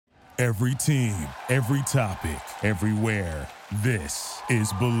Every team, every topic, everywhere. This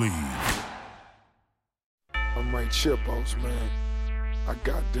is Believe. I'm Mike Chipos, man. I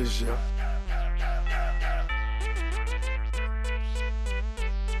got this, yeah.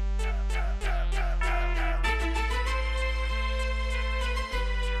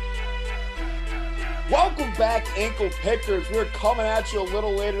 Welcome back, ankle pickers. We're coming at you a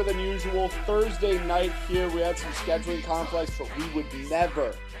little later than usual. Thursday night here. We had some scheduling conflicts, but we would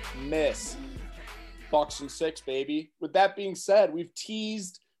never miss Bucks and Six, baby. With that being said, we've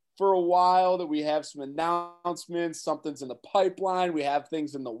teased for a while that we have some announcements. Something's in the pipeline. We have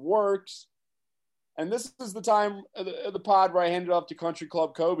things in the works. And this is the time of the pod where I hand it off to Country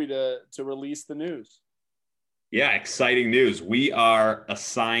Club Kobe to release the news. Yeah, exciting news. We are a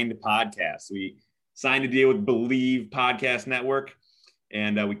signed podcast. We signed a deal with Believe Podcast Network,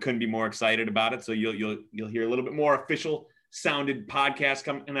 and we couldn't be more excited about it. So you'll hear a little bit more official sounded podcast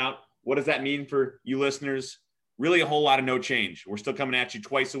coming out. What does that mean for you listeners? Really a whole lot of no change. We're still coming at you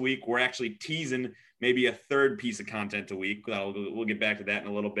twice a week. We're actually teasing maybe a third piece of content a week. We'll get back to that in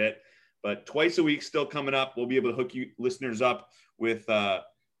a little bit. But twice a week still coming up. We'll be able to hook you listeners up with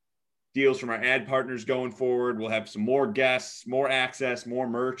deals from our ad partners going forward. We'll have some more guests, more access, more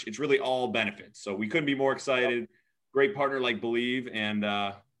merch. It's really all benefits. So we couldn't be more excited. Great partner like Believe. And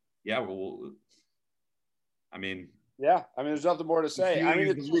there's nothing more to say. I mean,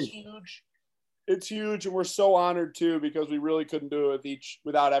 it's huge. It's huge, and we're so honored too, because we really couldn't do it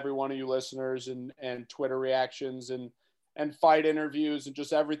without every one of you listeners and Twitter reactions and fight interviews and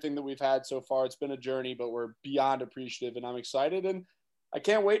just everything that we've had so far. It's been a journey, but we're beyond appreciative, and I'm excited, and I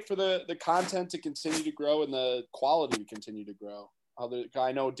can't wait for the content to continue to grow and the quality to continue to grow.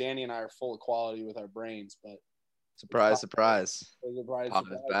 I know Danny and I are full of quality with our brains, but Surprise. Pop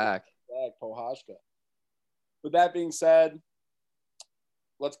is back. Pohashka. With that being said,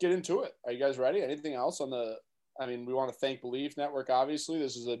 let's get into it. Are you guys ready? Anything else we want to thank Believe Network, obviously.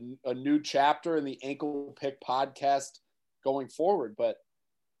 This is a new chapter in the Ankle Pick podcast going forward, but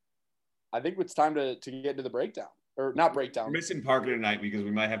I think it's time to get into the breakdown. Or not breakdown. We're missing Parker tonight because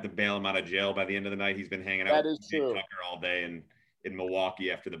we might have to bail him out of jail by the end of the night. He's been hanging out with Tucker all day in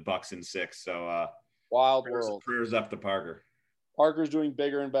Milwaukee after the Bucks and Six. So wild world. Prayers up to Parker. Parker's doing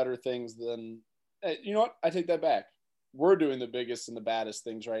bigger and better things than – you know what? I take that back. We're doing the biggest and the baddest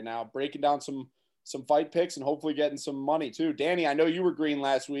things right now, breaking down some fight picks and hopefully getting some money too. Danny, I know you were green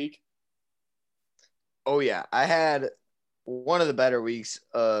last week. Oh, yeah. I had one of the better weeks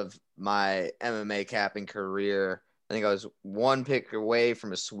of my MMA capping career. I think I was one pick away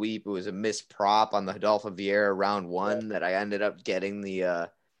from a sweep. It was a missed prop on the Adolfo Vieira round one that I ended up getting the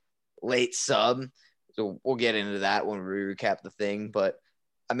late sub. So we'll get into that when we recap the thing. But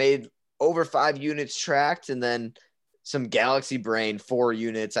I made over 5 units tracked, and then some Galaxy Brain 4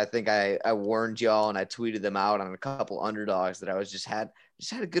 units. I think I warned y'all and I tweeted them out on a couple underdogs that I was just had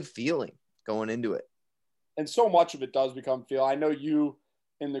a good feeling going into it. And so much of it does become feel. I know you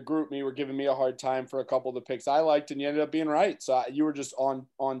in the group me were giving me a hard time for a couple of the picks I liked, and you ended up being right. So you were just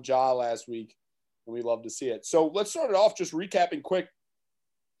on jaw last week, and we love to see it. So let's start it off just recapping quick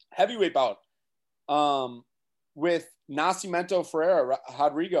heavyweight bout with Nascimento Ferreira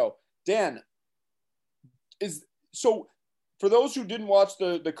Rodrigo. Dan, so for those who didn't watch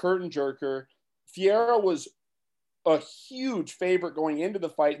the curtain jerker, Ferreira was a huge favorite going into the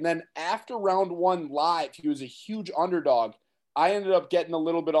fight. And then after round one live, he was a huge underdog. I ended up getting a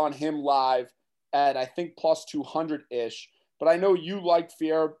little bit on him live at, I think, plus 200-ish. But I know you liked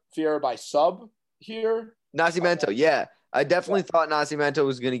Ferreira by sub here. Nascimento, yeah. I definitely thought Nascimento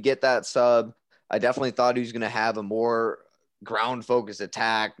was going to get that sub. I definitely thought he was going to have a more ground-focused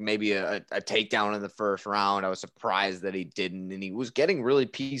attack, maybe a takedown in the first round. I was surprised that he didn't, and he was getting really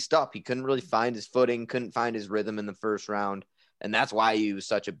pieced up. He couldn't really find his footing, couldn't find his rhythm in the first round, and that's why he was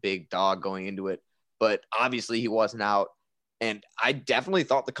such a big dog going into it. But obviously he wasn't out, and I definitely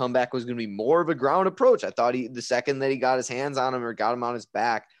thought the comeback was going to be more of a ground approach. I thought the second that he got his hands on him or got him on his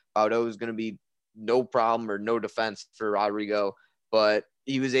back, Auto was going to be no problem or no defense for Rodrigo, but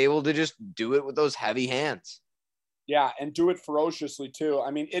he was able to just do it with those heavy hands. Yeah, and do it ferociously too.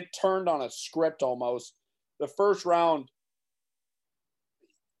 I mean, it turned on a script almost. The first round,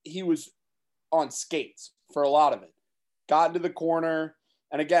 he was on skates for a lot of it. Got into the corner,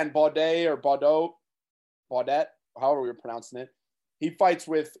 and again, Baudet, however we were pronouncing it, he fights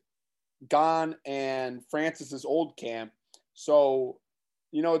with Gane and Francis's old camp. So,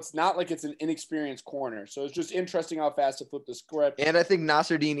 it's not like it's an inexperienced corner. So it's just interesting how fast to flip the script. And I think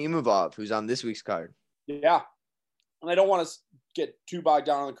Nasruddin Imavov, who's on this week's card. Yeah. And I don't want to get too bogged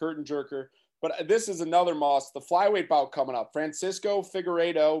down on the curtain jerker, But this is another must. The flyweight bout coming up. Francisco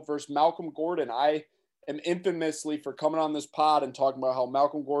Figueiredo versus Malcolm Gordon. I am infamously for coming on this pod and talking about how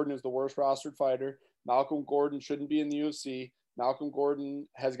Malcolm Gordon is the worst rostered fighter. Malcolm Gordon shouldn't be in the UFC. Malcolm Gordon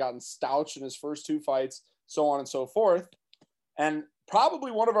has gotten stouched in his first 2 fights, so on and so forth. And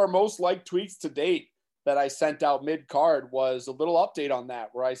probably one of our most liked tweets to date that I sent out mid-card was a little update on that,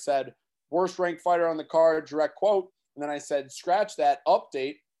 where I said, worst ranked fighter on the card, direct quote. And then I said, scratch that,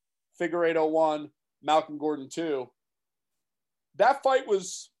 update, Figueiredo 1, Malcolm Gordon 2. That fight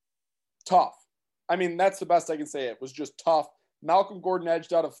was tough. I mean, that's the best I can say. It was just tough. Malcolm Gordon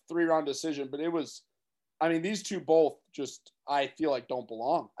edged out a 3-round decision, but it was, I mean, these two both just, I feel like, don't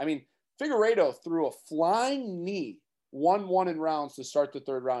belong. I mean, Figueiredo threw a flying knee, 1-1 in rounds to start the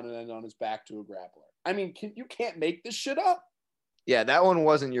 3rd round and end on his back to a grappler. I mean, you can't make this shit up. Yeah, that one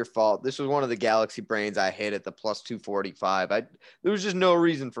wasn't your fault. This was one of the Galaxy brains I hit at the plus 245. There was just no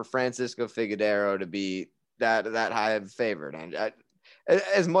reason for Francisco Figueiredo to be that high of a favorite. And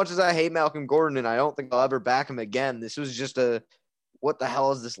as much as I hate Malcolm Gordon, and I don't think I'll ever back him again, this was just what the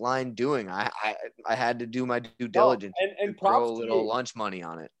hell is this line doing? I had to do my due diligence and throw a little lunch money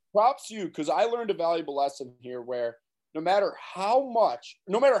on it. Props to you, because I learned a valuable lesson here where no matter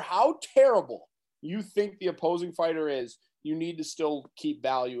how terrible you think the opposing fighter is, you need to still keep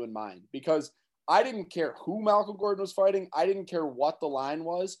value in mind, because I didn't care who Malcolm Gordon was fighting. I didn't care what the line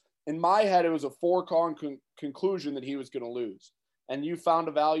was. In my head, it was a foregone conclusion that he was going to lose. And you found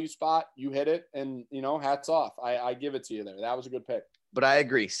a value spot, you hit it, and, hats off. I give it to you there. That was a good pick. But I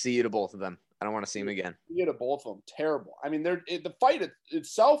agree. See you to both of them. I don't want to see him again. See you to both of them. Terrible. I mean, the fight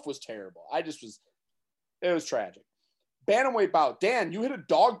itself was terrible. It was tragic. Bantamweight bout. Dan, you hit a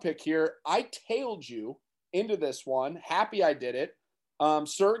dog pick here. I tailed you into this one. Happy I did it.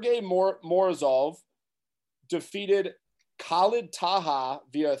 Sergey Morozov defeated Khalid Taha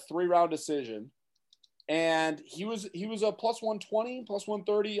via a 3-round decision. And he was a plus 120, plus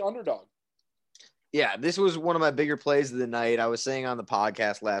 130 underdog. Yeah, this was one of my bigger plays of the night. I was saying on the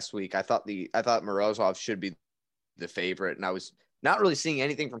podcast last week, I thought Morozov should be the favorite, and I was not really seeing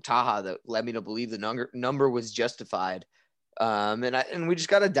anything from Taha that led me to believe the number was justified. And we just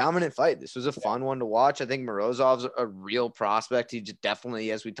got a dominant fight. This was a fun one to watch. I think Morozov's a real prospect. He just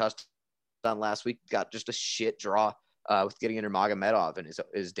definitely, as we touched on last week, got just a shit draw with getting under Magomedov in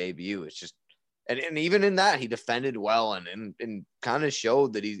his debut. It's just, and even in that, he defended well and kind of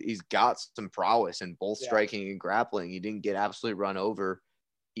showed that he's got some prowess in both striking and grappling. He didn't get absolutely run over,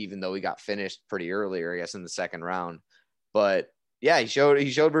 even though he got finished pretty earlier, I guess, in the 2nd round. But yeah, he showed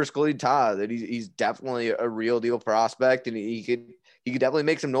versus Khalid Taha that he's definitely a real deal prospect, and he could definitely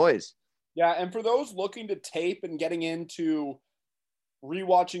make some noise. Yeah, and for those looking to tape and getting into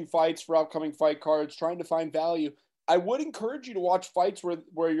rewatching fights for upcoming fight cards, trying to find value, I would encourage you to watch fights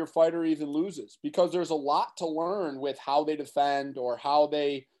where your fighter even loses, because there's a lot to learn with how they defend or how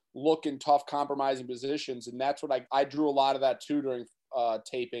they look in tough compromising positions. And that's what I drew a lot of that too during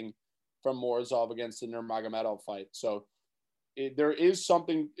taping from Morozov against the Nurmagomedov fight. So there is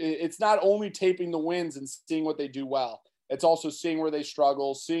something, it's not only taping the wins and seeing what they do well. It's also seeing where they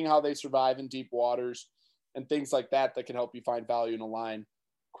struggle, seeing how they survive in deep waters and things like that can help you find value in a line.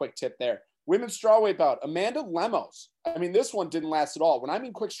 Quick tip there. Women's strawweight bout, Amanda Lemos. I mean, this one didn't last at all. When I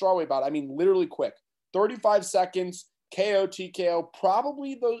mean quick strawweight bout, I mean literally quick. 35 seconds, KO, TKO,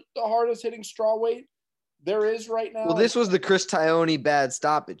 probably the hardest hitting strawweight there is right now. Well, this was the Chris Taione bad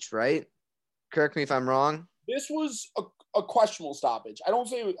stoppage, right? Correct me if I'm wrong. This was a questionable stoppage. I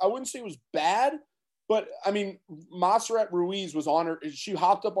wouldn't say it was bad, but I mean, Montserrat Ruiz was on her. She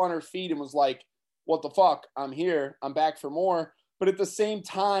hopped up on her feet and was like, what the fuck? I'm here. I'm back for more. But at the same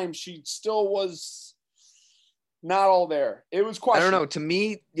time, she still was not all there. It was questionable. I don't know. To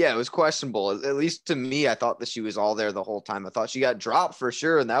me, yeah, it was questionable. At least to me, I thought that she was all there the whole time. I thought she got dropped for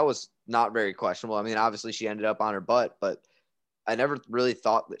sure, and that was not very questionable. I mean, obviously she ended up on her butt, but I never really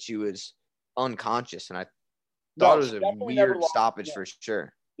thought that she was unconscious, and I thought it was a weird stoppage for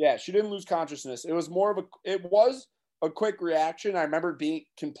sure. Yeah, she didn't lose consciousness. It was a quick reaction. I remember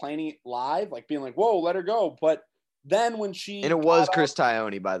complaining live, like being like, whoa, let her go. But then when she... And it was Chris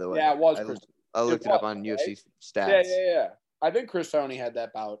Taione, by the way. Yeah, it was Chris. I looked it up on UFC stats. Yeah. I think Chris Taione had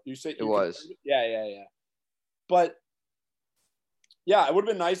that bout. You say it was. Yeah. But yeah, it would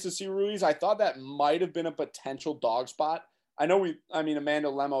have been nice to see Ruiz. I thought that might have been a potential dog spot. Amanda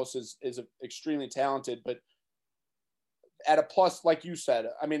Lemos is extremely talented, but at a plus, like you said,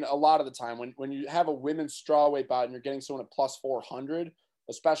 I mean, a lot of the time when you have a women's strawweight bout and you're getting someone at plus 400,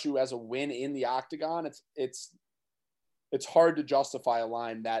 especially as a win in the octagon, it's hard to justify a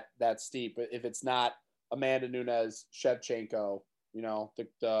line that steep if it's not Amanda Nunes, Shevchenko,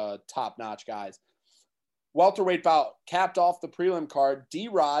 the top-notch guys. Welterweight bout capped off the prelim card.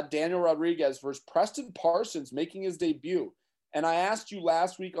 D-Rod, Daniel Rodriguez versus Preston Parsons making his debut. And I asked you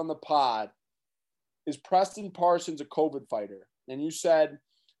last week on the pod, is Preston Parsons a COVID fighter? And you said,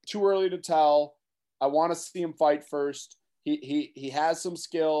 too early to tell. I want to see him fight first. He has some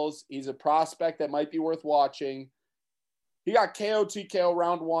skills. He's a prospect that might be worth watching. He got KO TKO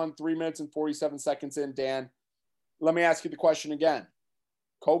round 1, 3 minutes and 47 seconds in. Dan, let me ask you the question again.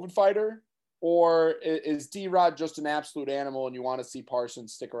 COVID fighter? Or is D-Rod just an absolute animal and you want to see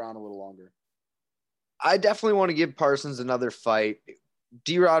Parsons stick around a little longer? I definitely want to give Parsons another fight.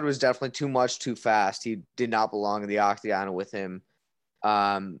 D-Rod was definitely too much, too fast. He did not belong in the octagon with him.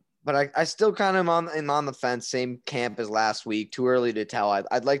 But I still kind of am on the fence, same camp as last week. Too early to tell.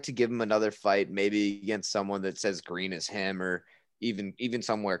 I'd like to give him another fight, maybe against someone that's as green as him or even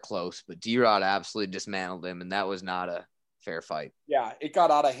somewhere close. But D-Rod absolutely dismantled him, and that was not a fair fight. Yeah, it got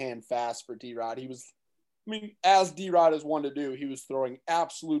out of hand fast for D-Rod. As D-Rod is one to do, he was throwing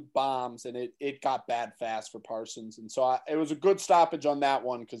absolute bombs, and it got bad fast for Parsons. And so it was a good stoppage on that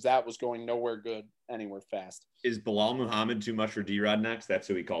one because that was going nowhere good, anywhere fast. Is Bilal Muhammad too much for D-Rod next? That's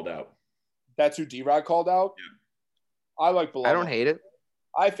who he called out. That's who D-Rod called out? Yeah. I like Bilal. I don't hate it.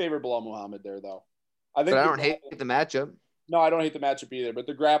 I favor Bilal Muhammad there, though. I don't hate the matchup. No, I don't hate the matchup either, but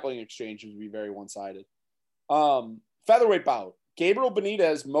the grappling exchange would be very one-sided. Featherweight bout. Gabriel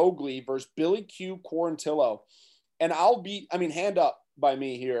Benitez, Mowgli versus Billy Q Quarantillo. And hand up by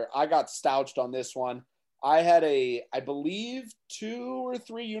me here. I got stouched on this one. I had I believe 2 or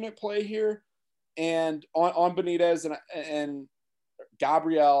 3 unit play here. And on Benitez and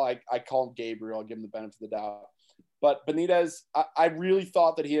Gabriel, I call him Gabriel. I'll give him the benefit of the doubt. But Benitez, I really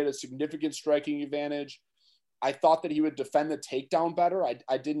thought that he had a significant striking advantage. I thought that he would defend the takedown better.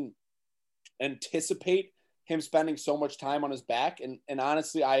 I didn't anticipate him spending so much time on his back. And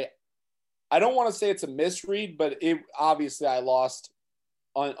honestly, I don't want to say it's a misread, but obviously I lost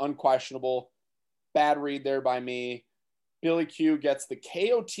unquestionable. Bad read there by me. Billy Q gets the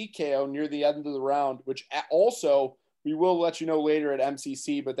KO TKO near the end of the round, which also we will let you know later at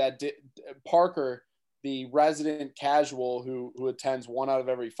MCC, but Parker, the resident casual who attends 1 out of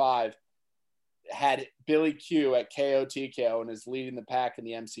every 5, had Billy Q at KO TKO and is leading the pack in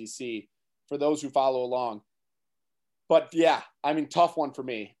the MCC for those who follow along. But yeah, tough one for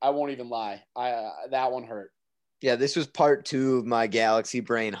me. I won't even lie. That one hurt. Yeah, this was part 2 of my Galaxy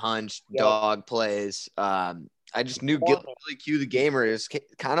Brain hunch dog plays. I just knew Billy Q, the gamer, is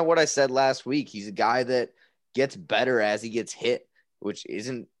kind of what I said last week. He's a guy that gets better as he gets hit, which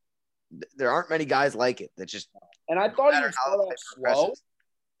isn't – there aren't many guys like it that just – And I thought he would start off slow,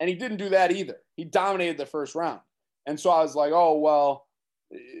 and he didn't do that either. He dominated the first round. And so I was like, oh, well,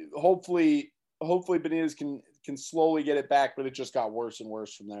 hopefully Benitez can slowly get it back, but it just got worse and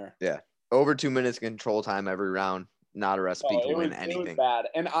worse from there. Yeah. Over 2 minutes control time every round. Not a recipe to win anything. It was bad.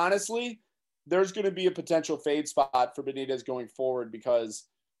 And honestly, there's going to be a potential fade spot for Benitez going forward because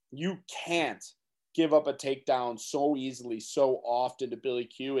you can't give up a takedown so easily, so often to Billy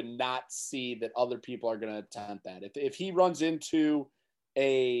Q and not see that other people are going to attempt that. If he runs into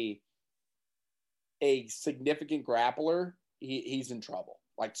a significant grappler, he's in trouble,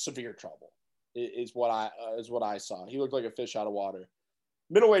 like severe trouble. Is what I saw. He looked like a fish out of water.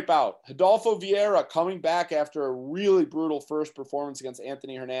 Middleweight bout. Rodolfo Vieira coming back after a really brutal first performance against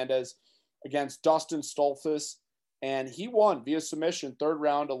Anthony Hernandez against Dustin Stoltzfus. And he won via submission, 3rd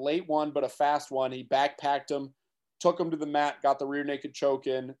round, a late one, but a fast one. He backpacked him, took him to the mat, got the rear naked choke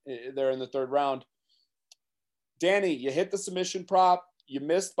in there in the 3rd round. Danny, you hit the submission prop. You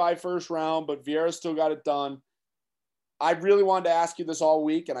missed by first round, but Vieira still got it done. I really wanted to ask you this all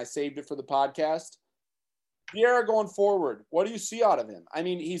week, and I saved it for the podcast. Vieira going forward, what do you see out of him?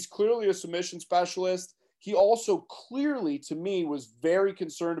 He's clearly a submission specialist. He also clearly, to me, was very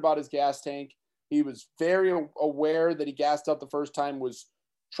concerned about his gas tank. He was very aware that he gassed up the first time, was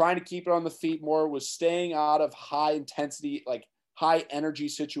trying to keep it on the feet more, was staying out of high intensity, like high energy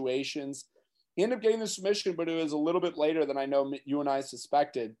situations. He ended up getting the submission, but it was a little bit later than I know you and I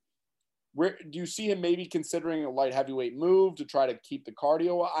suspected. Where do you see him maybe considering a light heavyweight move to try to keep the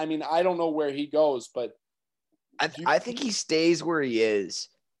cardio? I don't know where he goes, but I think he stays where he is.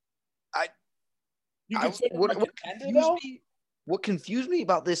 What confused me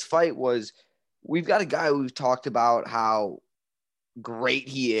about this fight was we've got a guy who's talked about how great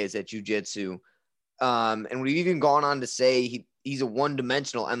he is at jiu-jitsu. And we've even gone on to say he's a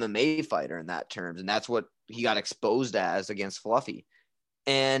one-dimensional MMA fighter in that terms. And that's what he got exposed as against Fluffy.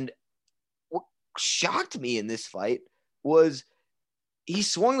 And what shocked me in this fight was he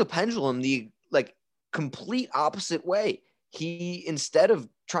swung the pendulum the complete opposite way. he, instead of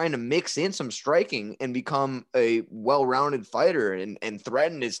trying to mix in some striking and become a well-rounded fighter and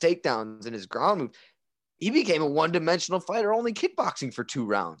threaten his takedowns and his ground move, he became a one-dimensional fighter, only kickboxing for 2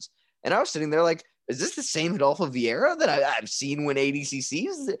 rounds. And I was sitting there like, is this the same Adolfo Vieira that I've seen win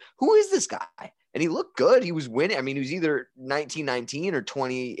ADCCs? Who is this guy? And he looked good. He was winning. I mean, he was either 1919 or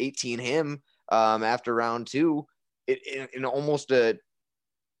 2018 him after round 2 in almost a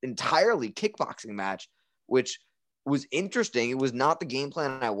entirely kickboxing match, which was interesting. It was not the game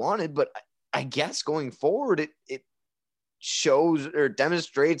plan I wanted, but I guess going forward, it shows or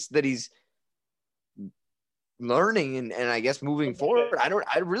demonstrates that he's learning and I guess moving forward.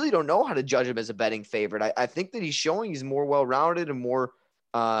 I really don't know how to judge him as a betting favorite. I think that he's showing he's more well-rounded and more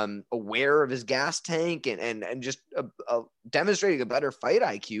aware of his gas tank and just demonstrating a better fight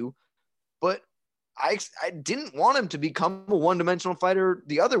IQ. But I didn't want him to become a one-dimensional fighter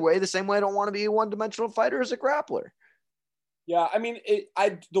the other way, the same way I don't want to be a one-dimensional fighter as a grappler. Yeah, I mean,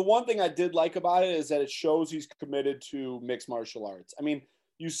 the one thing I did like about it is that it shows he's committed to mixed martial arts. I mean,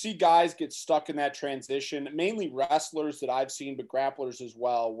 you see guys get stuck in that transition, mainly wrestlers that I've seen, but grapplers as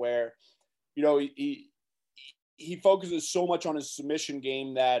well, where, you know, he focuses so much on his submission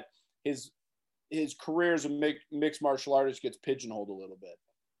game that his career as a mixed martial artist gets pigeonholed a little bit.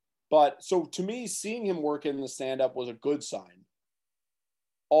 But so to me, seeing him work in the stand-up was a good sign.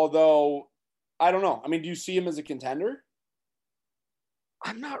 Although, I don't know. I mean, do you see him as a contender?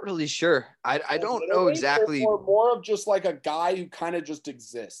 I'm not really sure. I don't know exactly. Or more of just like a guy who kind of just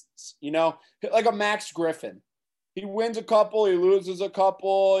exists, you know, like a Max Griffin. He wins a couple, he loses a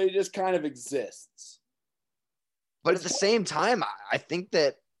couple, he just kind of exists. But at the same time, I think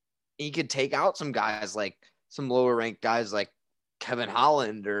that he could take out some guys, like some lower ranked guys like Kevin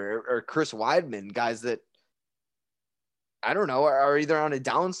Holland or Chris Weidman, guys that, I don't know, are either on a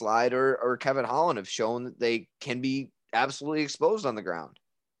downslide or Kevin Holland have shown that they can be absolutely exposed on the ground.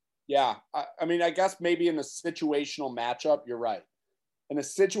 Yeah. I mean, I guess maybe in a situational matchup, you're right. In a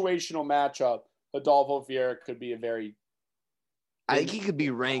situational matchup, Adolfo Vieira could be I think he could be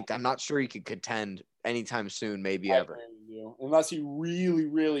ranked. I'm not sure he could contend anytime soon, maybe ever. Unless he really,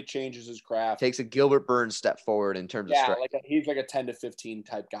 really changes his craft. Takes a Gilbert Burns step forward in terms of strike. He's like a 10 to 15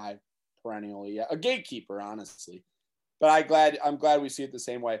 type guy perennially. Yeah. A gatekeeper, honestly. But I'm glad we see it the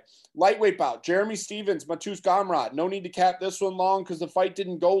same way. Lightweight bout, Jeremy Stephens, Mateusz Gamrot. No need to cap this one long because the fight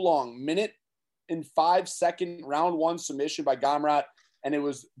didn't go long. 1:05 round 1 submission by Gamrot, and it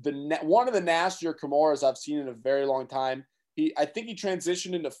was one of the nastier Kimuras I've seen in a very long time. I think he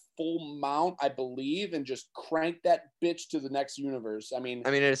transitioned into full mount, I believe, and just cranked that bitch to the next universe. I mean,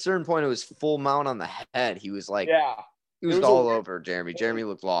 at a certain point, it was full mount on the head. He was like, he was all over Jeremy. Jeremy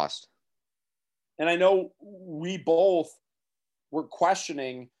looked lost. And I know we both were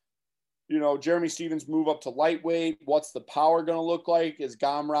questioning, you know, Jeremy Stephens move up to lightweight. What's the power going to look like? Is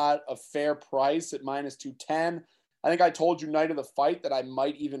Gamrot a fair price at -210? I think I told you night of the fight that I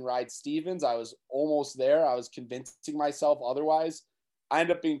might even ride Stephens. I was almost there. I was convincing myself otherwise. I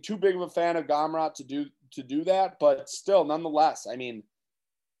ended up being too big of a fan of Gamrot to do that. But still, nonetheless, I mean,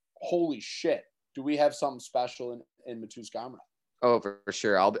 holy shit. Do we have something special in Mateusz Gamrot? Oh, for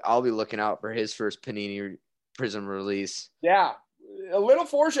sure. I'll be looking out for his first Panini Prism release. Yeah, a little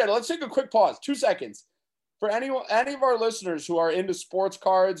foreshadow. Let's take a quick pause. 2 seconds. For any of our listeners who are into sports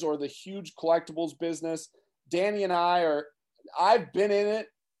cards or the huge collectibles business, Danny and I've been in it.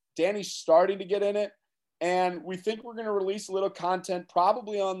 Danny's starting to get in it. And we think we're going to release a little content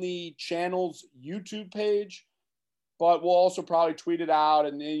probably on the channel's YouTube page, but we'll also probably tweet it out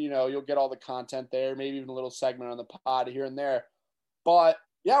and then, you know, you'll get all the content there, maybe even a little segment on the pod here and there. But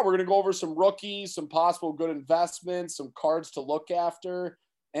yeah, we're going to go over some rookies, some possible good investments, some cards to look after.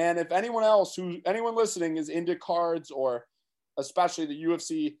 And if anyone listening is into cards or especially the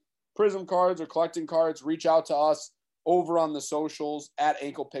UFC Prism cards or collecting cards, reach out to us over on the socials at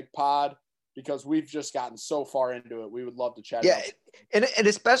Ankle Pick Pod because we've just gotten so far into it. We would love to chat. Yeah. And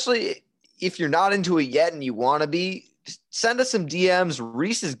especially if you're not into it yet and you want to be, send us some DMs.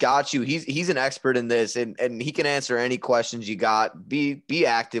 Reese has got you. He's an expert in this and he can answer any questions you got. Be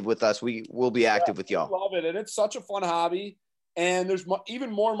active with us. We will be active with y'all. I love it. And it's such a fun hobby. And there's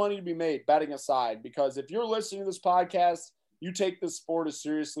even more money to be made, betting aside, because if you're listening to this podcast, you take this sport as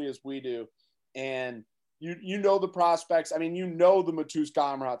seriously as we do. And you know the prospects. I mean, you know the Mateusz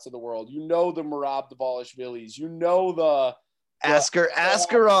Gamrots of the world. You know the Merab Dvalishvilis. You know the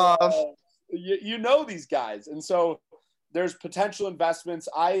Askarov. You know these guys. And so there's potential investments.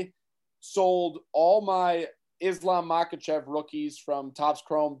 I sold all my Islam Makhachev rookies from Topps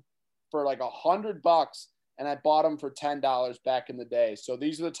Chrome for like $100, and I bought them for $10 back in the day. So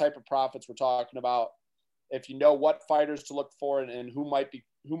these are the type of profits we're talking about. if you know what fighters to look for and who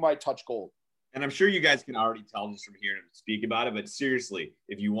might touch gold. And I'm sure you guys can already tell just from hearing him speak about it. But seriously,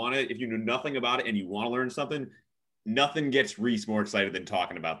 if you know nothing about it and you want to learn something, nothing gets Reese more excited than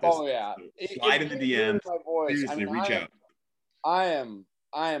talking about this. Oh yeah, so slide in the DMs. Seriously, reach out.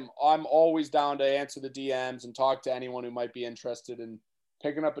 I'm always down to answer the DMs and talk to anyone who might be interested in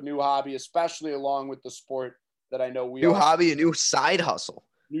picking up a new hobby, especially along with the sport that I know we new hobby, a new side hustle.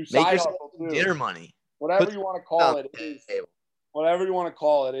 Make yourself dinner money. Whatever you want to call it. Whatever you want to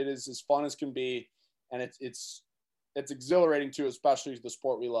call it, it is as fun as can be, and it's exhilarating too, especially the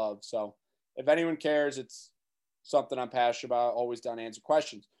sport we love. So if anyone cares, it's something I'm passionate about. Always down to answer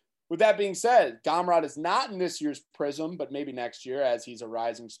questions. With that being said, Gamrot is not in this year's Prism, but maybe next year as he's a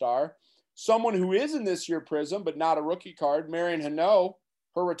rising star. Someone who is in this year's Prism, but not a rookie card, Marion Hanault,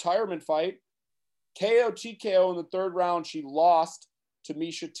 her retirement fight, KO TKO in the third round. She lost to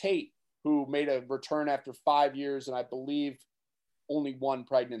Miesha Tate, who made a return after 5 years, and I believe only one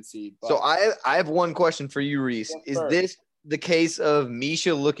pregnancy. But... So I have one question for you, Reese. Yes, is this the case of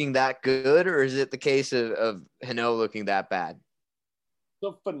Miesha looking that good, or is it the case of Hanault looking that bad?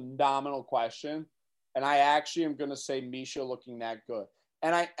 It's a phenomenal question, and I actually am going to say Miesha looking that good.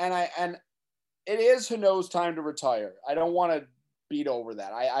 And it is Hanault's time to retire. I don't want to beat over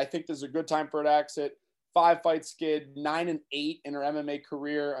that. I think this is a good time for an exit. 5-fight skid, 9-8 in her MMA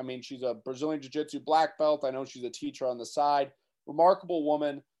career. I mean, she's a Brazilian Jiu-Jitsu black belt. I know she's a teacher on the side. Remarkable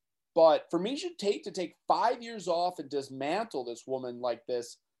woman. But for Miesha Tate to take 5 years off and dismantle this woman like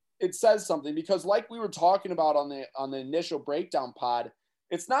this, it says something. Because like we were talking about on the initial breakdown pod,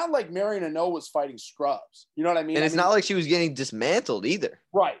 it's not like Marion Hanault was fighting scrubs. You know what I mean? And it's not like she was getting dismantled either.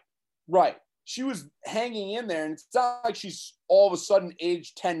 Right. She was hanging in there, and it's not like she's all of a sudden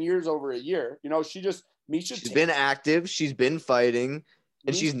aged 10 years over a year. You know, she's been active. She's been fighting,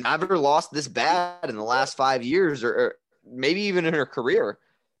 and she's never lost this bad in the last 5 years or maybe even in her career.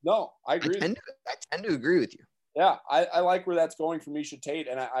 No, I agree. I tend to agree with you. Yeah, I like where that's going for Miesha Tate,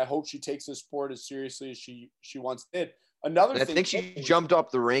 and I hope she takes this sport as seriously as she once did. I think she jumped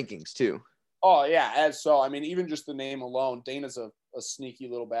up the rankings too. Oh yeah, I mean, even just the name alone, Dana's a sneaky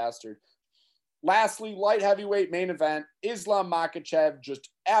little bastard. Lastly, light heavyweight main event, Islam Makhachev just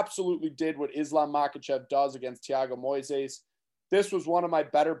absolutely did what Islam Makhachev does against Thiago Moises. This was one of my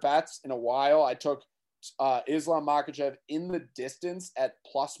better bets in a while. I took Islam Makhachev in the distance at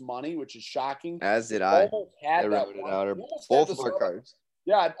plus money, which is shocking. As did I. I wrote it out. Both of our cards.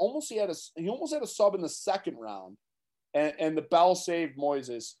 Yeah, he almost had a sub in the second round, and the bell saved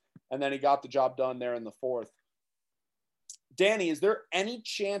Moises, and then he got the job done there in the fourth. Danny, is there any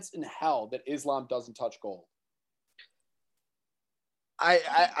chance in hell that Islam doesn't touch gold?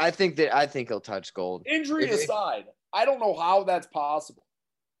 I think he'll touch gold. Injury aside, I don't know how that's possible.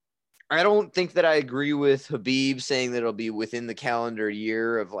 I don't think that I agree with Habib saying that it'll be within the calendar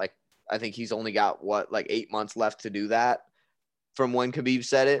year of I think he's only got 8 months left to do that from when Khabib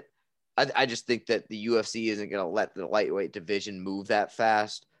said it. I just think that the UFC isn't going to let the lightweight division move that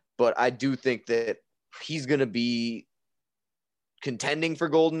fast. But I do think that he's going to be contending for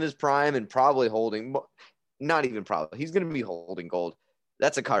gold in his prime and probably holding, not even probably, he's going to be holding gold.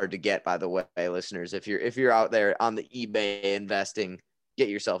 That's a card to get, by the way, listeners. If you're out there on the eBay investing, get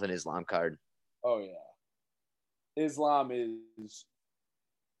yourself an Islam card. Oh yeah. Islam is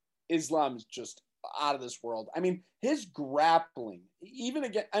just out of this world. I mean, his grappling, even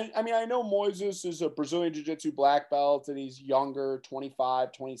again, I mean, I know Moises is a Brazilian Jiu-Jitsu black belt and he's younger,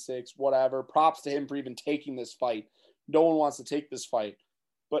 25, 26, whatever. Props to him for even taking this fight. No one wants to take this fight.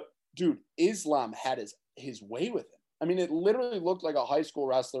 But, dude, Islam had his way with him. I mean, it literally looked like a high school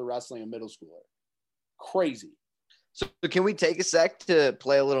wrestler wrestling a middle schooler. Crazy. So can we take a sec to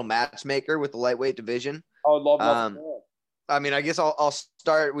play a little matchmaker with the lightweight division? I would love that. I mean, I guess I'll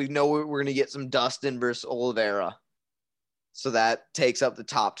start. We know we're going to get some Dustin versus Oliveira. So that takes up the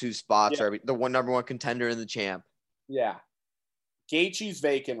top two spots. Yeah. The number one contender and the champ. Yeah. Gaethje's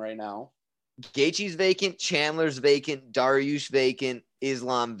vacant right now. Gaethje's vacant, Chandler's vacant, Dariush vacant,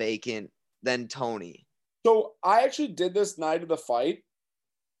 Islam vacant, then Tony. So I actually did this night of the fight.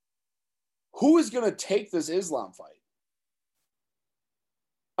 Who is going to take this Islam fight?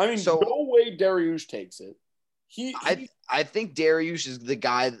 I mean, no way Dariush takes it. I think Dariush is the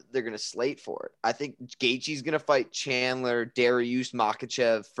guy that they're going to slate for it. I think Gaethje's going to fight Chandler, Dariush,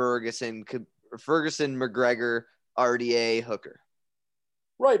 Makhachev, Ferguson, McGregor, RDA, Hooker.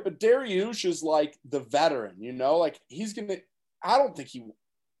 Right, but Dariush is like the veteran, you know? Like, I don't think he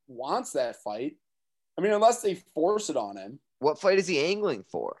wants that fight. I mean, unless they force it on him. What fight is he angling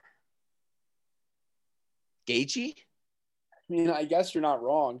for? Gaethje? I mean, I guess you're not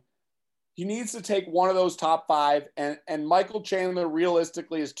wrong. He needs to take one of those top 5, and Michael Chandler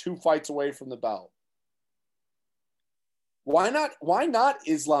realistically is 2 fights away from the belt. Why not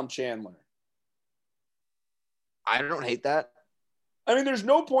Islam Chandler? I don't hate that. I mean, there's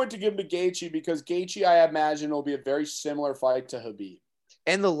no point to give him to Gaethje because Gaethje, I imagine, will be a very similar fight to Khabib.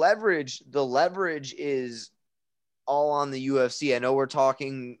 And the leverage is all on the UFC. I know we're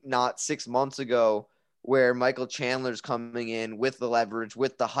talking not 6 months ago where Michael Chandler's coming in with the leverage,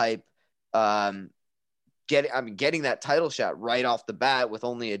 with the hype, getting that title shot right off the bat with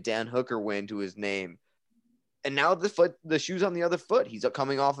only a Dan Hooker win to his name. And now the shoe's on the other foot. He's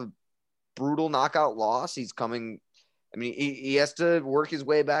coming off a brutal knockout loss. He has to work his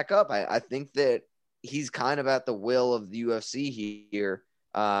way back up. I think that he's kind of at the will of the UFC here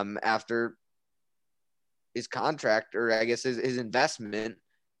after his contract, or I guess his investment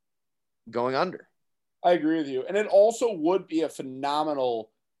going under. I agree with you. And it also would be a phenomenal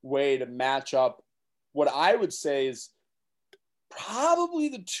way to match up what I would say is probably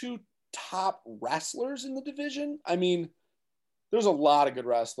the 2 top wrestlers in the division. I mean, there's a lot of good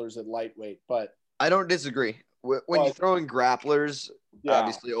wrestlers at lightweight, but I don't disagree. When you throw in grapplers,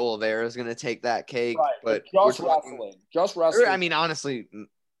 obviously Oliveira is going to take that cake. Right. But just wrestling. I mean, honestly,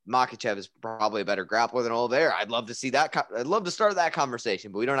 Makhachev is probably a better grappler than Oliveira. I'd love to see that. I'd love to start that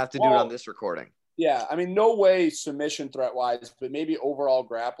conversation, but we don't have to do it on this recording. Yeah, I mean, no way submission threat-wise, but maybe overall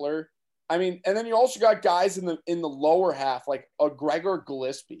grappler. I mean, and then you also got guys in the lower half, like a Gregor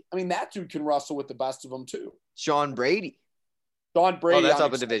Gillespie. I mean, that dude can wrestle with the best of them, too. Sean Brady. Oh, that's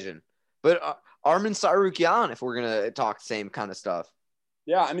up a division. But Arman Tsarukyan, if we're going to talk same kind of stuff.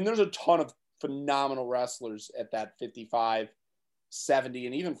 Yeah, I mean, there's a ton of phenomenal wrestlers at that 55, 70,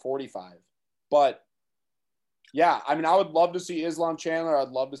 and even 45. But, yeah, I mean, I would love to see Islam Chandler. I'd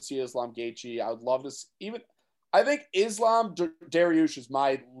love to see Islam Gaethje. I would love to see I think Islam Dariush is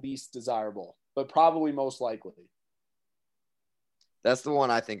my least desirable, but probably most likely. That's the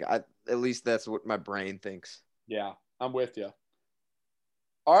one I think. At least that's what my brain thinks. Yeah, I'm with you.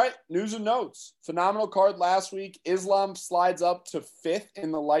 All right, news and notes. Phenomenal card last week. Islam slides up to 5th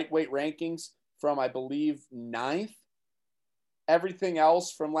in the lightweight rankings from, I believe, 9th. Everything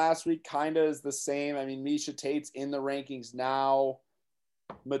else from last week kind of is the same. I mean, Miesha Tate's in the rankings now.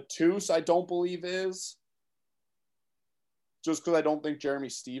 Matus, I don't believe is. Just because I don't think Jeremy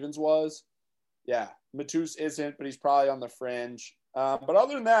Stevens was. Yeah, Matus isn't, but he's probably on the fringe. But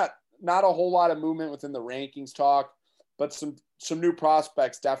other than that, not a whole lot of movement within the rankings talk, but some new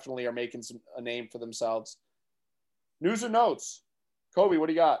prospects definitely are making a name for themselves. News and notes. Kobe, what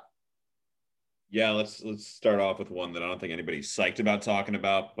do you got? Yeah, let's start off with one that I don't think anybody's psyched about talking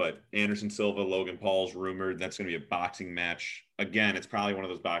about, but Anderson Silva, Logan Paul's rumored. That's going to be a boxing match. Again, it's probably one of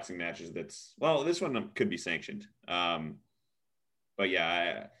those boxing matches this one could be sanctioned. But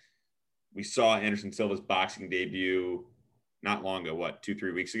yeah, we saw Anderson Silva's boxing debut not long ago,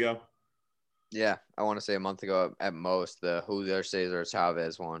 2-3 weeks ago? Yeah, I want to say a month ago at most, the Julio Cesar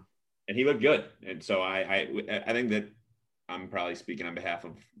Chavez one. And he looked good. And so I think that I'm probably speaking on behalf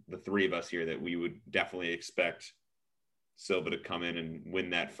of the 3 of us here that we would definitely expect Silva to come in and win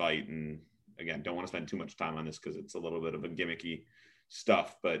that fight. And again, don't want to spend too much time on this because it's a little bit of a gimmicky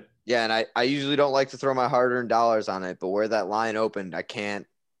stuff, but yeah, and I usually don't like to throw my hard-earned dollars on it, but where that line opened, I can't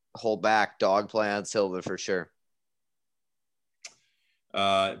hold back. Dog play on Silva for sure.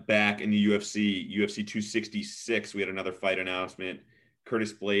 Back in the UFC 266, we had another fight announcement.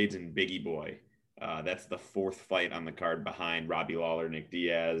 Curtis Blades and Biggie Boy. That's the 4th fight on the card behind Robbie Lawler, Nick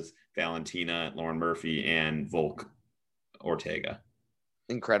Diaz, Valentina, Lauren Murphy, and Volk Ortega.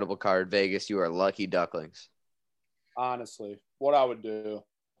 Incredible card. Vegas, you are lucky ducklings. Honestly, what I would do.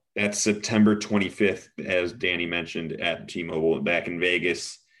 That's September 25th, as Danny mentioned, at T-Mobile back in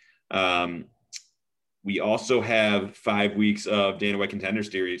Vegas. We also have 5 weeks of Dana White Contender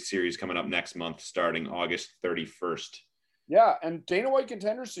Series coming up next month, starting August 31st. Yeah, and Dana White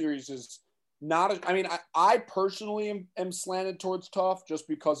Contender Series is not – I personally am slanted towards Tough just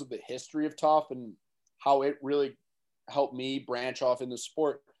because of the history of Tough and how it really helped me branch off in the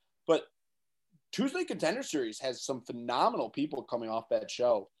sport. But Tuesday Contender Series has some phenomenal people coming off that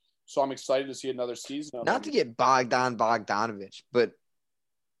show. So I'm excited to see another season of Not to get Bogdanovich, but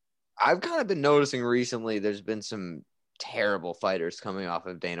I've kind of been noticing recently there's been some terrible fighters coming off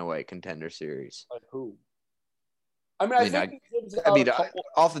of Dana White Contender Series. Like who? I think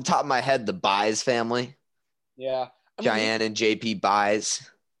off the top of my head, the Buys family. Yeah. Cheyenne and JP Buys.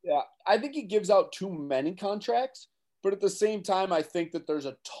 Yeah. I think he gives out too many contracts, but at the same time, I think that there's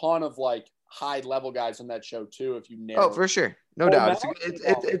a ton of high level guys on that show too. If you narrow. Oh, for sure. No doubt.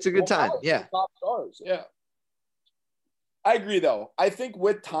 It's a good time. Yeah. Top stars. Yeah. I agree though. I think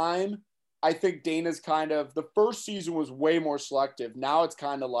with time, I think Dana's kind of, the first season was way more selective. Now it's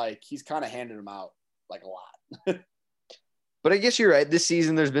kind of like he's kind of handing them out like a lot. But I guess you're right. This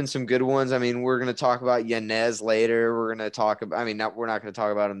season, there's been some good ones. I mean, we're going to talk about Yanez later. We're going to talk about, we're not going to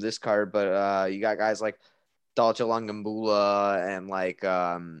talk about him this card, but you got guys like Dalcha Langambula and like,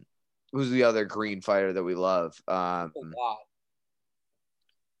 who's the other green fighter that we love? A lot.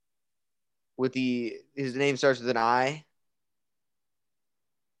 His name starts with an I.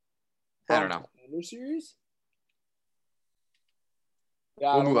 I don't know. Series?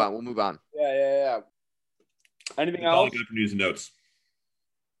 Yeah, We'll move on. Yeah. Anything That's all I else? got for news and notes.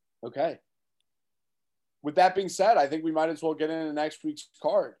 Okay. With that being said, I think we might as well get into next week's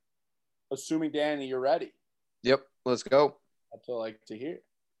card, assuming, Danny, you're ready. Yep, let's go. That's what I like to hear.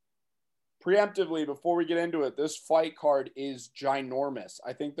 Preemptively, before we get into it, this fight card is ginormous.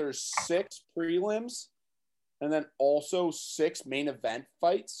 I think there's 6 prelims and then also 6 main event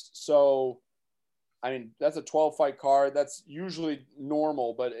fights. So, I mean, that's a 12-fight card. That's usually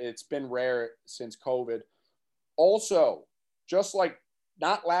normal, but it's been rare since COVID. Also, just like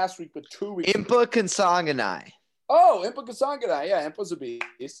not last week, but 2 weeks Impa Kansanganai. Oh, Impa Kasanganai. Yeah, Impa's a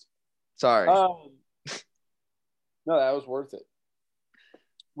beast. Sorry. No, that was worth it.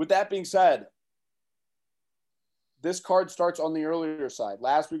 With that being said, this card starts on the earlier side.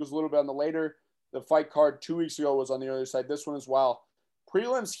 Last week was a little bit on the later. The fight card 2 weeks ago was on the earlier side. This one as well.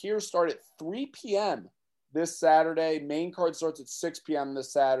 Prelims here start at 3 p.m. this Saturday. Main card starts at 6 p.m.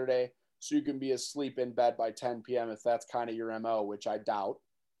 this Saturday. So you can be asleep in bed by 10 p.m. if that's kind of your MO, which I doubt.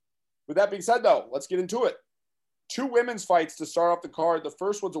 With that being said, though, let's get into it. 2 women's fights to start off the card. The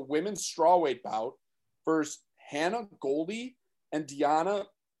first one's a women's strawweight bout. First, Hannah Goldie and Diana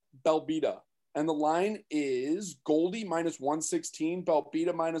Belbita. And the line is Goldie minus 116,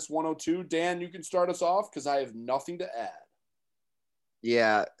 Belbita minus 102. Dan, you can start us off because I have nothing to add.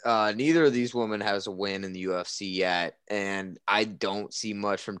 Yeah, neither of these women has a win in the UFC yet, and I don't see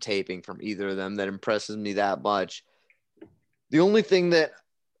much from taping from either of them that impresses me that much. The only thing that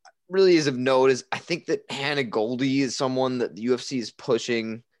really is of note is I think that Hannah Goldie is someone that the UFC is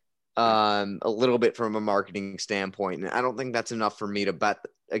pushing a little bit from a marketing standpoint, and I don't think that's enough for me to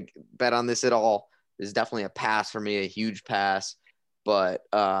bet on this at all. There's definitely a pass for me, a huge pass, but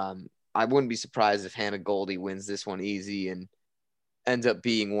I wouldn't be surprised if Hannah Goldie wins this one easy and ends up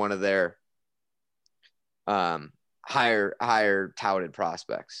being one of their higher touted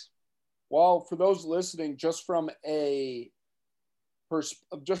prospects. Well, for those listening, just from a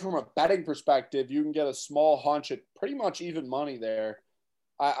betting perspective, you can get a small hunch at pretty much even money there.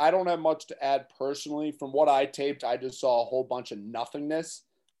 I don't have much to add personally. From what I taped, I just saw a whole bunch of nothingness.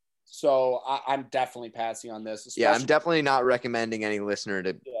 So I'm definitely passing on this. Yeah, I'm definitely not recommending any listener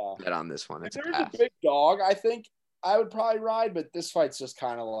to bet on this one. If there's a big dog, I think I would probably ride, but this fight's just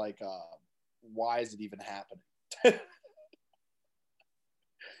kind of like, why is it even happening?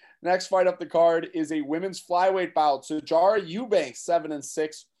 Next fight up the card is a women's flyweight bout. So Jara Eubanks,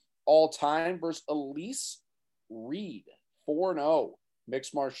 7-6 all time versus Elise Reed, 4-0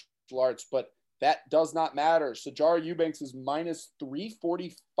 mixed martial arts, but that does not matter. So Jara Eubanks is minus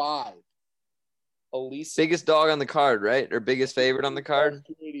 345. Elise, biggest dog on the card, right? Or biggest favorite on the card?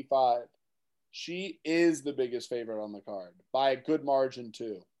 285. She is the biggest favorite on the card by a good margin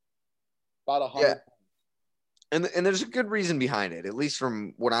too. About 100. Yeah. And there's a good reason behind it, at least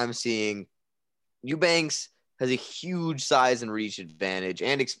from what I'm seeing. Eubanks has a huge size and reach advantage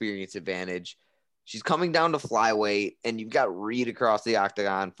and experience advantage. She's coming down to flyweight, and you've got Reed across the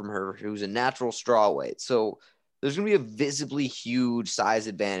octagon from her, who's a natural strawweight. So there's going to be a visibly huge size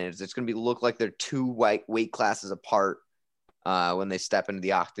advantage. It's going to look like they're 2 weight classes apart when they step into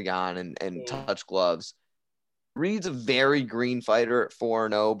the octagon and touch gloves. Reed's a very green fighter at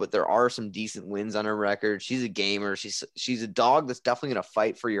 4-0, but there are some decent wins on her record. She's a gamer. She's a dog that's definitely going to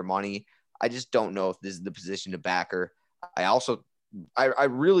fight for your money. I just don't know if this is the position to back her. I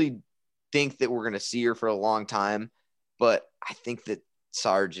really think that we're going to see her for a long time, but I think that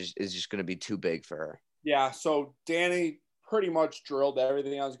Sarge is just going to be too big for her. Yeah, so Danny pretty much drilled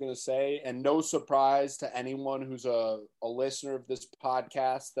everything I was going to say, and no surprise to anyone who's a listener of this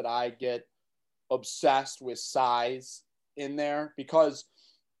podcast that I get obsessed with size in there, because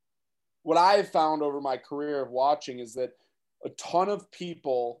what I've found over my career of watching is that a ton of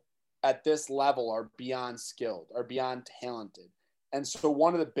people at this level are beyond skilled, are beyond talented. And so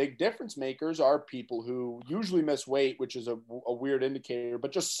one of the big difference makers are people who usually miss weight, which is a weird indicator,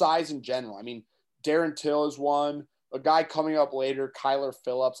 but just size in general. I mean, Darren Till is one, a guy coming up later, Kyler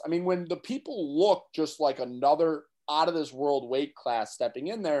Phillips. I mean, when the people look just like another out of this world weight class stepping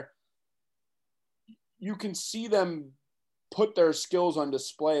in there, you can see them put their skills on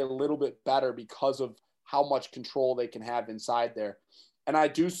display a little bit better because of how much control they can have inside there. And I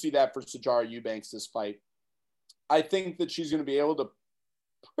do see that for Sijara Eubanks this fight. I think that she's going to be able to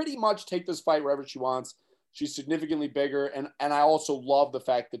pretty much take this fight wherever she wants. She's significantly bigger. And I also love the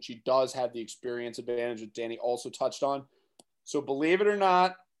fact that she does have the experience advantage that Danny also touched on. So believe it or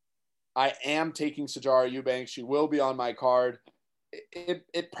not, I am taking Sijara Eubanks. She will be on my card.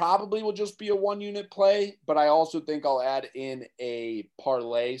 It probably will just be a 1-unit play, but I also think I'll add in a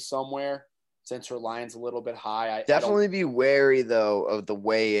parlay somewhere since her line's a little bit high. Definitely be wary, though, of the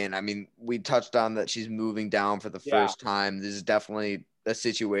weigh-in. I mean, we touched on that she's moving down for the first time. This is definitely a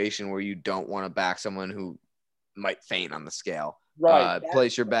situation where you don't want to back someone who might faint on the scale. Right.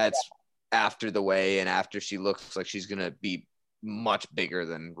 Place your bets after the weigh-in, after she looks like she's going to be much bigger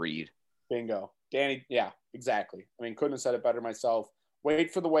than Reed. Bingo. Danny, yeah, exactly. I mean, couldn't have said it better myself.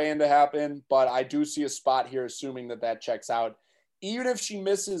 Wait for the weigh-in to happen, but I do see a spot here assuming that checks out. Even if she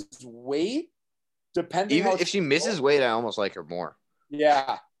misses weight, even if she misses weight, I almost like her more.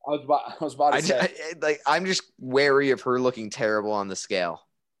 Yeah, I was about to say. I'm just wary of her looking terrible on the scale.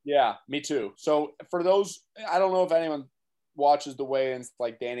 Yeah, me too. So for those, I don't know if anyone watches the weigh-ins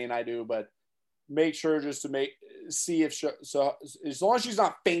like Danny and I do, but make sure just to see if so as long as she's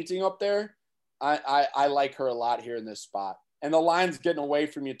not fainting up there, I like her a lot here in this spot. And the line's getting away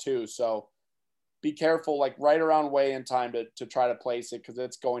from you too, so be careful, like right around weigh-in time to try to place it because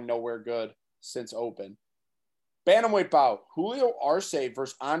it's going nowhere good since open. Bantamweight bout, Julio Arce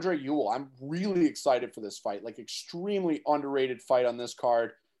versus Andre Ewell. I'm really excited for this fight, like extremely underrated fight on this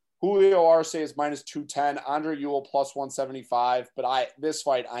card. Julio Arce is -210, Andre Ewell +175, but this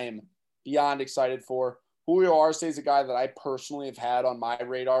fight I am beyond excited for. Julio Arce is a guy that I personally have had on my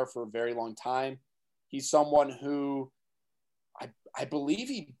radar for a very long time. He's someone who I believe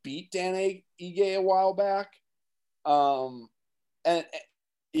he beat Dan Ige a while back. And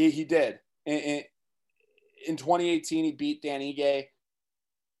he did. In 2018, he beat Dan Ige.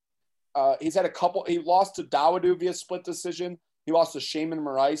 He's had a couple. He lost to Dawodu via split decision. He lost to Shaman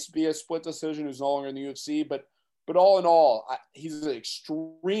Moraes via split decision, who's no longer in the UFC. But all in all, he's an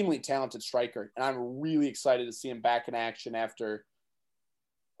extremely talented striker, and I'm really excited to see him back in action after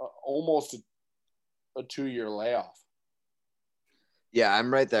almost a 2-year layoff. Yeah,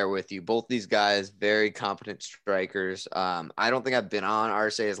 I'm right there with you. Both these guys, very competent strikers. I don't think I've been on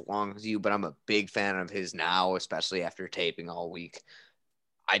Arce as long as you, but I'm a big fan of his now, especially after taping all week.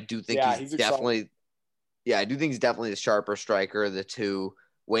 I do think he's definitely the sharper striker of the two,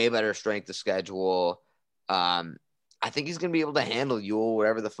 way better strength of schedule. I think he's going to be able to handle Ewell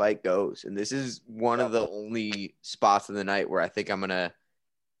wherever the fight goes. And this is one of the only spots of the night where I think I'm going to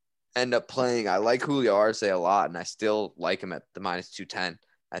end up playing. I like Julio Arce a lot, and I still like him at the -210.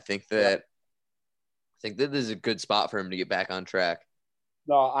 I think that this is a good spot for him to get back on track.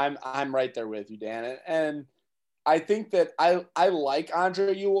 No, I'm right there with you, Dan. And I think that I like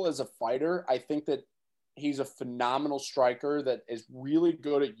Andre Ewell as a fighter. I think that he's a phenomenal striker that is really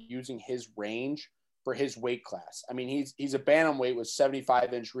good at using his range for his weight class. I mean, he's a bantamweight with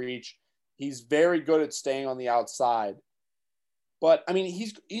 75-inch reach. He's very good at staying on the outside. But, I mean,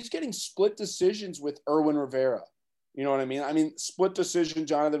 he's getting split decisions with Irwin Rivera. You know what I mean? I mean, split decision,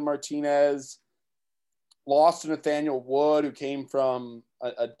 Jonathan Martinez, lost to Nathaniel Wood, who came from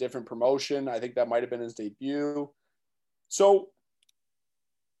a different promotion. I think that might have been his debut. So,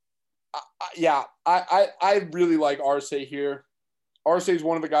 I really like Arce here. Arce is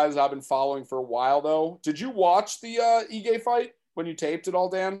one of the guys I've been following for a while, though. Did you watch the Ige fight when you taped it all,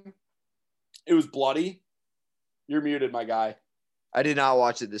 Dan? It was bloody. You're muted, my guy. I did not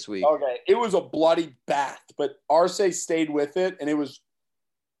watch it this week. Okay. It was a bloody bath, but Arce stayed with it, and it was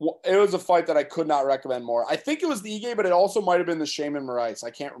a fight that I could not recommend more. I think it was the Ige, but it also might have been the Shaman Moraes. I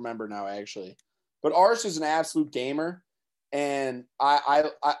can't remember now, actually. But Arce is an absolute gamer, and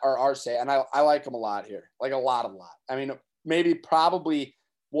Arce, and I like him a lot here. Like a lot. I mean, probably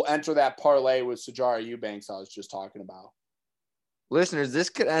will enter that parlay with Sijara Eubanks I was just talking about. Listeners, this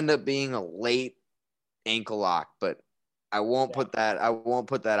could end up being a late ankle lock, but I won't put that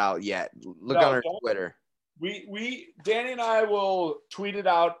out yet. Look on our Twitter. Danny and I will tweet it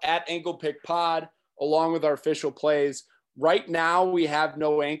out at Ankle Pick Pod along with our official plays. Right now we have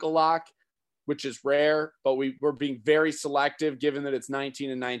no ankle lock, which is rare, but we're being very selective given that it's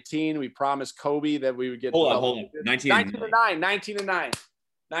 19-19. We promised Kobe that we would get hold on. 19-9.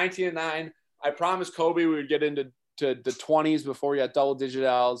 19-9. I promised Kobe we would get into the 20s before we got double-digit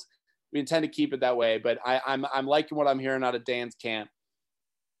L's. We intend to keep it that way, but I'm liking what I'm hearing out of Dan's camp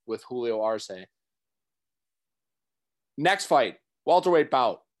with Julio Arce. Next fight, welterweight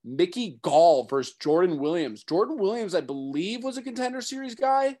bout. Mickey Gall versus Jordan Williams. Jordan Williams, I believe, was a Contender Series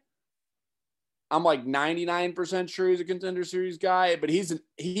guy. I'm like 99% sure he's a Contender Series guy, but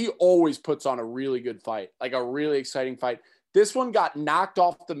he always puts on a really good fight, like a really exciting fight. This one got knocked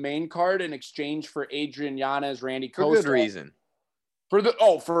off the main card in exchange for Adrian Yanez, Randy Costa. For good reason.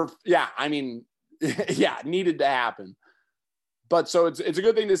 Needed to happen. But so it's a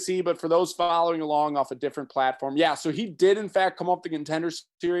good thing to see. But for those following along off a different platform, so he did in fact come off the Contender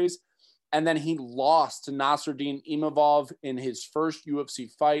Series, and then he lost to Nasruddin Imavov in his first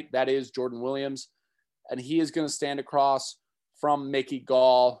UFC fight. That is Jordan Williams, and he is going to stand across from Mickey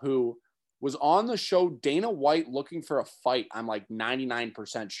Gall, who was on the show Dana White looking for a fight. I'm like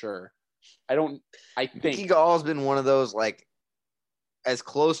 99% sure. I think Mickey Gall has been one of those, like, as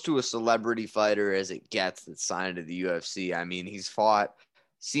close to a celebrity fighter as it gets that's signed to the UFC. I mean, he's fought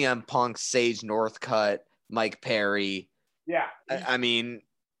CM Punk, Sage Northcutt, Mike Perry. Yeah. I mean,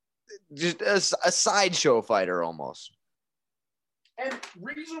 just a sideshow fighter almost. And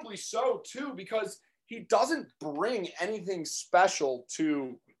reasonably so, too, because he doesn't bring anything special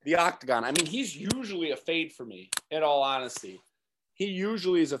to the octagon. I mean, he's usually a fade for me, in all honesty. He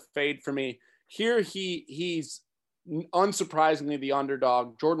usually is a fade for me. Here, he's unsurprisingly the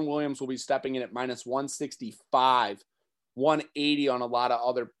underdog. Jordan Williams will be stepping in at minus 165, 180 on a lot of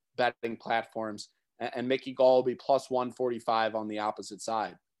other betting platforms. And Mickey Gall will be plus 145 on the opposite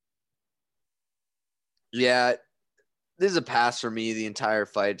side. Yeah, this is a pass for me the entire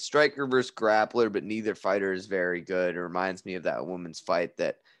fight. Striker versus grappler, but neither fighter is very good. It reminds me of that women's fight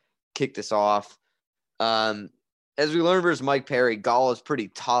that kicked us off. As we learned versus Mike Perry, Gall is pretty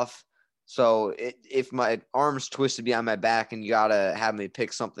tough. So if my arm's twisted behind my back and you got to have me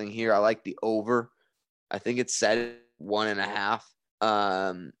pick something here, I like the over. I think it's set at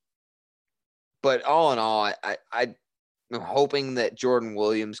 1.5. But all in all, I'm hoping that Jordan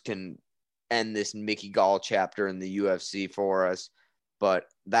Williams can end this Mickey Gall chapter in the UFC for us. But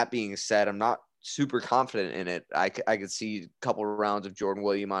that being said, I'm not super confident in it. I could see a couple of rounds of Jordan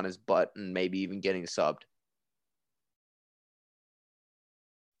Williams on his butt and maybe even getting subbed.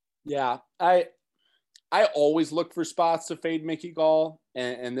 Yeah, I always look for spots to fade Mickey Gall,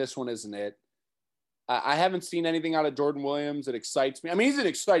 and this one isn't it. I haven't seen anything out of Jordan Williams that excites me. I mean, he's an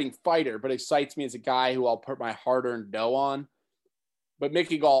exciting fighter, but excites me as a guy who I'll put my hard-earned dough on. But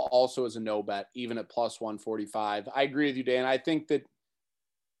Mickey Gall also is a no bet, even at plus 145. I agree with you, Dan. I think that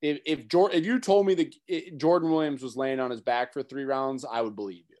if you told me that Jordan Williams was laying on his back for 3 rounds, I would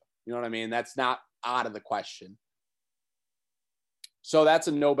believe you. You know what I mean? That's not out of the question. So that's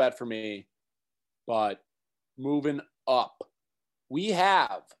a no bet for me. But moving up, we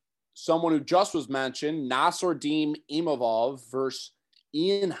have someone who just was mentioned, Nasruddin Imavov versus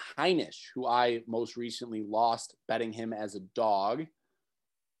Ian Heinisch, who I most recently lost betting him as a dog.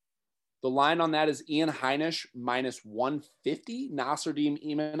 The line on that is Ian Heinisch minus 150, Nasruddin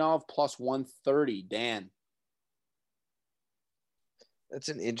Imavov plus 130. Dan. That's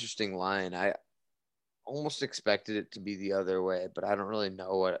an interesting line. I almost expected it to be the other way, but I don't really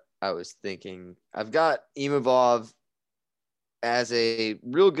know what I was thinking. I've got Imavov as a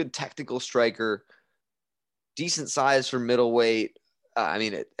real good technical striker, decent size for middleweight. At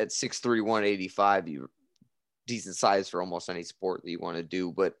 6'3", 185, decent size for almost any sport that you want to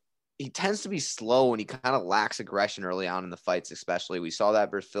do, but he tends to be slow and he kind of lacks aggression early on in the fights, especially. We saw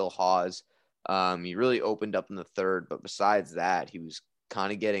that versus Phil Hawes. He really opened up in the third, but besides that, he was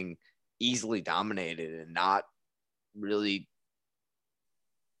kind of getting easily dominated and not really,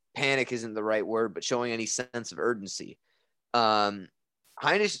 panic isn't the right word, but showing any sense of urgency. Heinisch,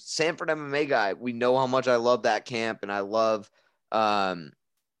 Sanford MMA guy. We know how much I love that camp, and I love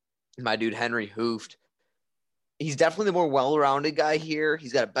my dude Henry Hooft. He's definitely the more well-rounded guy here.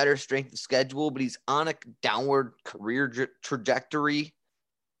 He's got a better strength of schedule, but he's on a downward career trajectory,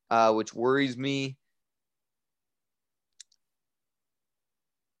 which worries me.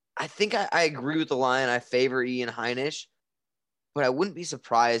 I think I agree with the line. I favor Ian Heinisch, but I wouldn't be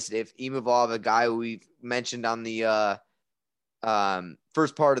surprised if Imavov, a guy we've mentioned on the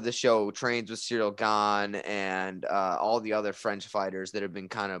first part of the show, trains with Cyril Gane and all the other French fighters that have been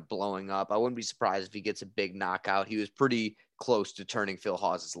kind of blowing up. I wouldn't be surprised if he gets a big knockout. He was pretty close to turning Phil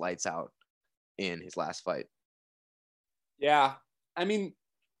Hawes' lights out in his last fight. Yeah. I mean,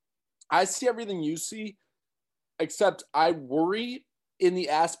 I see everything you see, except I worry in the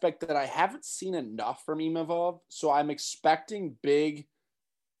aspect that I haven't seen enough from Imavov. So I'm expecting big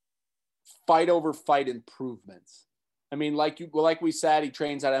fight over fight improvements. I mean, like we said, he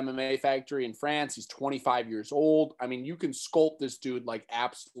trains at MMA Factory in France. He's 25 years old. I mean, you can sculpt this dude like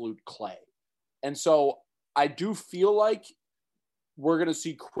absolute clay. And so I do feel like we're going to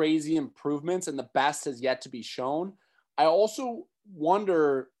see crazy improvements and the best has yet to be shown. I also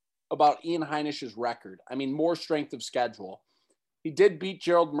wonder about Ian Heinish's record. I mean, more strength of schedule. He did beat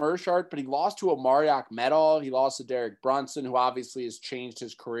Gerald Meerschaert, but he lost to Omari Akhmedov. He lost to Derek Brunson, who obviously has changed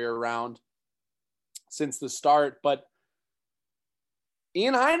his career around since the start. But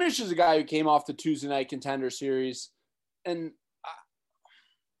Ian Heinisch is a guy who came off the Tuesday Night Contender Series. And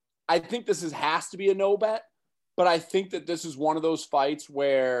I think this has to be a no bet. But I think that this is one of those fights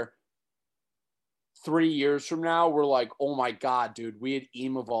where 3 years from now, we're like, oh my God, dude, we had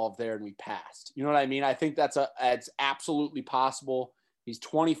Imavov there and we passed. You know what I mean? I think it's absolutely possible. He's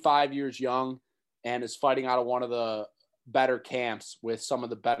 25 years young and is fighting out of one of the better camps with some of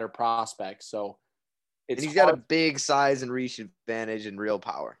the better prospects. So he's got a big size and reach advantage and real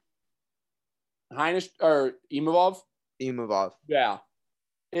power. Heinisch or Imavov? Imavov. Yeah.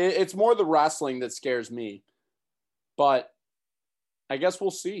 It's more the wrestling that scares me. But I guess we'll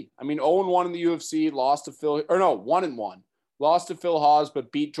see. I mean, 0-1 in the UFC, 1-1. Lost to Phil Hawes,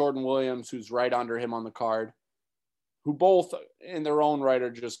 but beat Jordan Williams, who's right under him on the card, who both in their own right are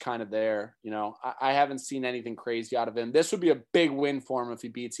just kind of there. You know, I haven't seen anything crazy out of him. This would be a big win for him if he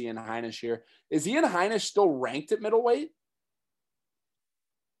beats Ian Heinisch here. Is Ian Heinisch still ranked at middleweight?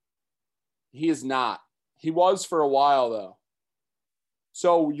 He is not. He was for a while, though.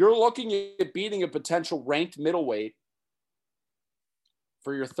 So you're looking at beating a potential ranked middleweight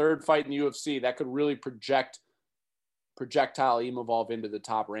for your third fight in the UFC. That could really projectile Imavov into the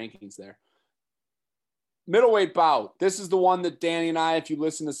top rankings there. Middleweight bout. This is the one that Danny and I, if you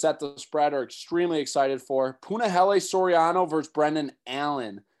listen to Set the Spread, are extremely excited for. Punahele Soriano versus Brendan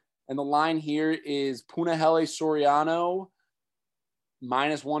Allen. And the line here is Punahele Soriano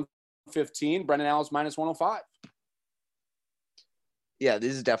minus 115. Brendan Allen's minus 105. Yeah,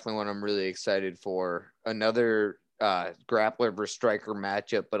 this is definitely one I'm really excited for. Another grappler versus striker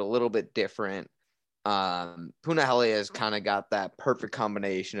matchup, but a little bit different. Punahele has kind of got that perfect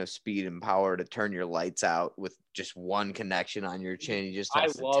combination of speed and power to turn your lights out with just one connection on your chin. He just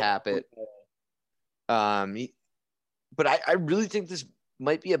has to tap it. But I really think this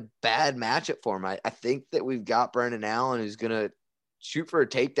might be a bad matchup for him. I think that we've got Brendan Allen who's going to shoot for a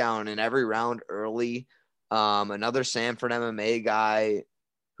takedown in every round early. Another Sanford MMA guy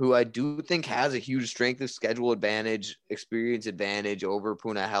who I do think has a huge strength of schedule advantage, experience advantage over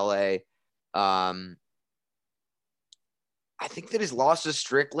Punahele. I think that his loss to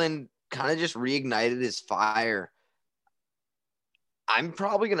Strickland kind of just reignited his fire. I'm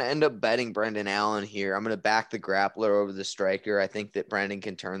probably going to end up betting Brendan Allen here. I'm going to back the grappler over the striker. I think that Brendan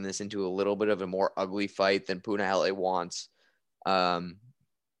can turn this into a little bit of a more ugly fight than Punahele wants. And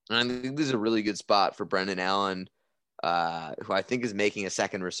I think this is a really good spot for Brendan Allen, who I think is making a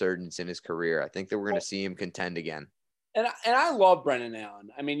second resurgence in his career. I think that we're going to see him contend again. And I love Brendan Allen.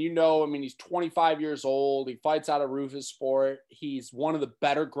 I mean, he's 25 years old. He fights out of Rufus Sport. He's one of the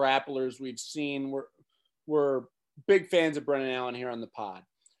better grapplers we've seen. We're big fans of Brendan Allen here on the pod.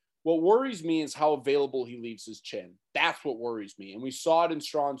 What worries me is how available he leaves his chin. That's what worries me. And we saw it in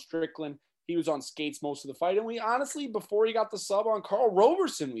Sean Strickland. He was on skates most of the fight. And we honestly, before he got the sub on Carl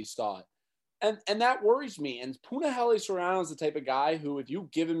Roberson, we saw it. And that worries me. And Punahele Soriano is the type of guy who, if you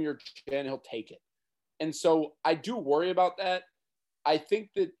give him your chin, he'll take it. And so I do worry about that. I think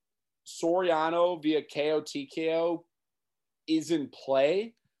that Soriano via KO TKO is in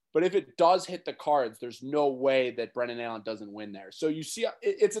play. But if it does hit the cards, there's no way that Brendan Allen doesn't win there. So you see,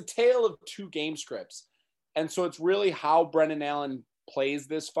 it's a tale of two game scripts. And so it's really how Brendan Allen plays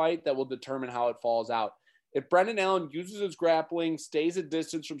this fight that will determine how it falls out. If Brendan Allen uses his grappling, stays a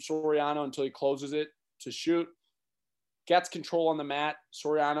distance from Soriano until he closes it to shoot, gets control on the mat,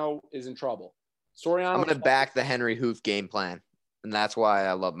 Soriano is in trouble. I'm going to back the Henry Hoof game plan, and that's why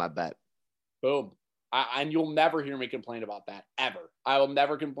I love my bet. Boom. And you'll never hear me complain about that, ever. I will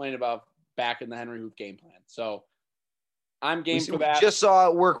never complain about backing the Henry Hoof game plan. So I'm game for that. We just saw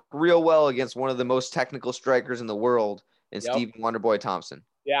it work real well against one of the most technical strikers in the world in Stephen Wonderboy Thompson.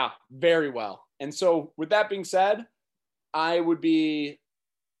 Yeah, very well. And so with that being said, I would be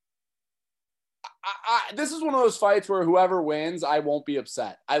this is one of those fights where whoever wins, I won't be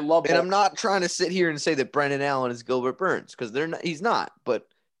upset. I love it. And I'm not trying to sit here and say that Brendan Allen is Gilbert Burns because he's not, but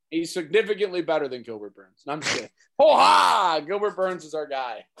he's significantly better than Gilbert Burns. And I'm just kidding. Ho-ha! Gilbert Burns is our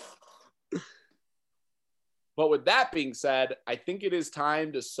guy. But with that being said, I think it is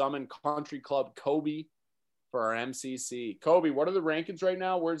time to summon Country Club Kobe for our MCC. Kobe, what are the rankings right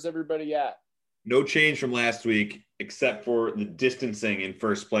now? Where's everybody at? No change from last week, except for the distancing in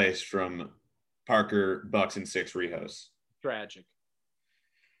first place from Parker, Bucks, and Six Rijos. Tragic.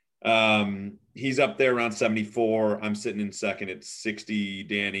 He's up there around 74. I'm sitting in second at 60.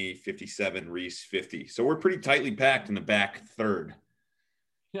 Danny 57. Reese 50. So we're pretty tightly packed in the back third.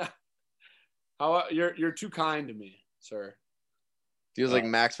 Yeah. You're too kind to me, sir. Feels like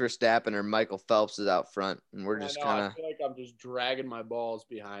Max Verstappen or Michael Phelps is out front, and we're just kind of. I feel like I'm just dragging my balls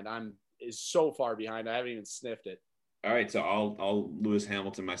behind. Is so far behind. I haven't even sniffed it. All right, so I'll Lewis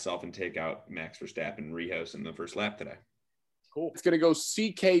Hamilton myself and take out Max Verstappen rehouse in the first lap today. Cool. It's gonna go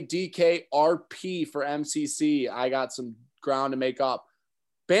CKDK RP for MCC. I got some ground to make up.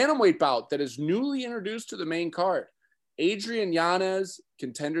 Bantamweight bout that is newly introduced to the main card. Adrian Yanez,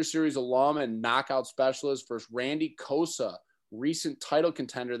 Contender Series alum and knockout specialist, versus Randy Cosa, recent title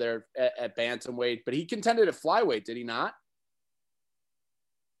contender there at bantamweight, but he contended at flyweight, did he not?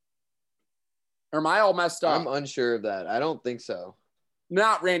 Or am I all messed up? I'm unsure of that. I don't think so.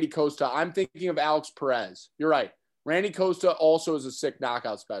 Not Randy Costa. I'm thinking of Alex Perez. You're right. Randy Costa also is a sick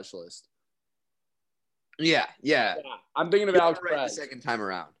knockout specialist. Yeah. I'm thinking of Alex right Perez. The second time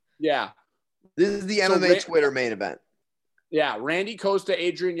around. Yeah. This is the MMA Twitter main event. Yeah, Randy Costa,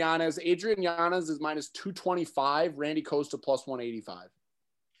 Adrian Yanez. Adrian Yanez is minus 225. Randy Costa plus 185.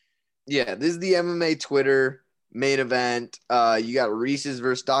 Yeah, this is the MMA Twitter main event. You got Reese's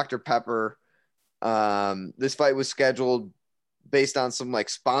versus Dr. Pepper. This fight was scheduled based on some like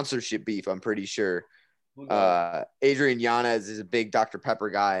sponsorship beef, I'm pretty sure. Adrian Yanez is a big Dr. Pepper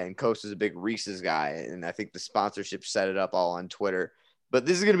guy, and Costa is a big Reese's guy. And I think the sponsorship set it up all on Twitter. But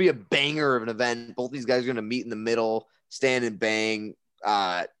this is going to be a banger of an event. Both these guys are going to meet in the middle, stand and bang.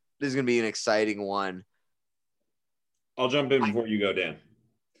 This is going to be an exciting one. I'll jump in before you go, Dan.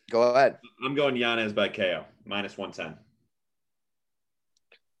 Go ahead. I'm going Yanez by KO, minus 110.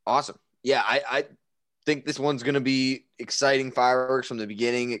 Awesome. Yeah, I think this one's going to be exciting fireworks from the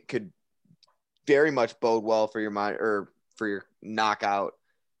beginning. It could very much bode well for your mind or for your knockout.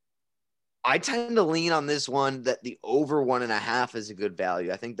 I tend to lean on this one that the over 1.5 is a good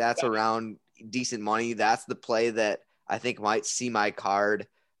value. I think that's around decent money. That's the play that I think might see my card.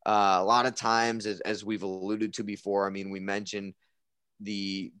 A lot of times, as we've alluded to before, I mean, we mentioned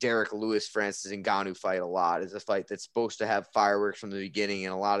the Derek Lewis, Francis Ngannou fight a lot. It's a fight that's supposed to have fireworks from the beginning,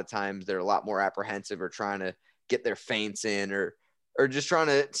 and a lot of times they're a lot more apprehensive or trying to get their feints in or just trying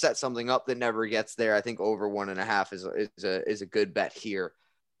to set something up that never gets there. I think over 1.5 is a good bet here.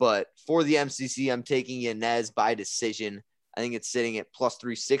 But for the MCC, I'm taking Yanez by decision. I think it's sitting at plus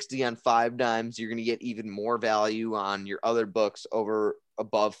 360 on 5 dimes. You're going to get even more value on your other books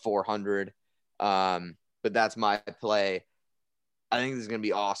above 400. But that's my play. I think this is going to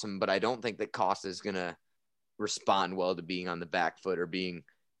be awesome, but I don't think that Costa is going to respond well to being on the back foot or being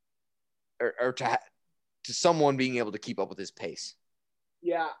or to someone being able to keep up with his pace.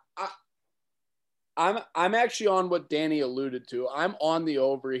 Yeah, I'm actually on what Danny alluded to. I'm on the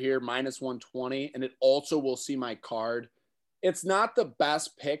over here, minus 120, and it also will see my card. It's not the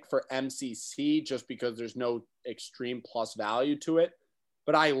best pick for MCC just because there's no extreme plus value to it,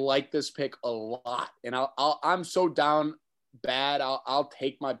 but I like this pick a lot, and I'm so down bad. I'll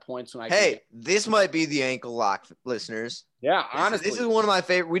take my points when I can. This might be the ankle lock, listeners. Yeah, honestly, this is one of my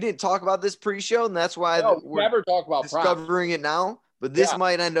favorite. We didn't talk about this pre-show, and that's why we're never talk about discovering it now. But this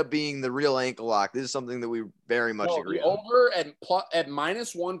might end up being the real ankle lock. This is something that we very much agree on. Over at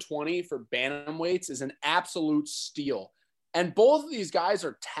minus 120 for bantamweights is an absolute steal. And both of these guys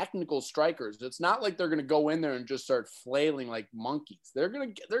are technical strikers. It's not like they're going to go in there and just start flailing like monkeys. They're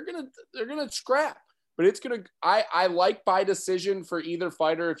going to scrap. But it's going to I like by decision for either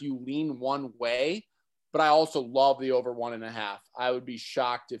fighter if you lean one way. But I also love the over 1.5. I would be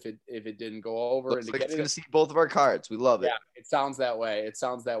shocked if it didn't go over. Looks like it's going to see both of our cards. We love it. Yeah, it sounds that way.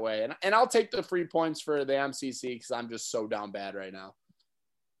 And I'll take the free points for the MCC because I'm just so down bad right now.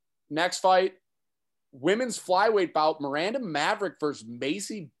 Next fight, women's flyweight bout, Miranda Maverick versus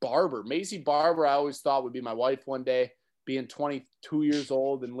Macy Barber. Macy Barber, I always thought would be my wife one day, being 22 years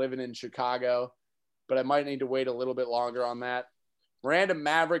old and living in Chicago. But I might need to wait a little bit longer on that. Miranda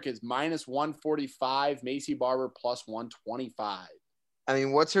Maverick is minus 145. Macy Barber plus 125. I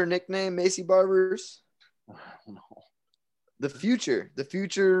mean, what's her nickname? Macy Barber's? I don't know. The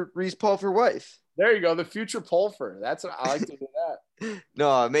future Reese Pulver wife. There you go. The future Pulver. That's what I like to do that.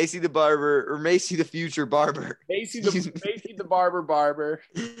 No, Macy the Barber or Macy the future Barber. Macy the Barber.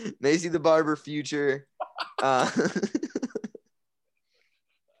 Macy the Barber future.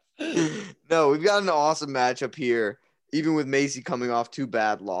 No, we've got an awesome matchup here. Even with Macy coming off 2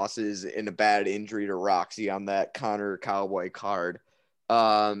 bad losses and a bad injury to Roxy on that Connor Cowboy card.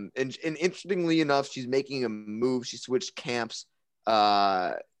 And interestingly enough, she's making a move. She switched camps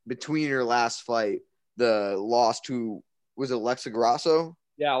between her last fight. The loss to, was it Alexa Grasso?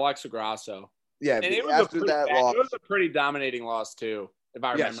 Yeah, Alexa Grasso. Yeah, And it was after that loss, it was a pretty dominating loss too, if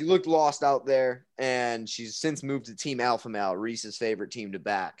I remember. she looked lost out there, and she's since moved to Team Alpha Male, Reese's favorite team to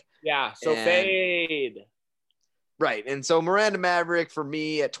back. Yeah, so fade. Right, and so Miranda Maverick, for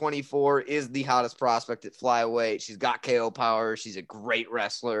me, at 24, is the hottest prospect at flyweight. She's got KO power. She's a great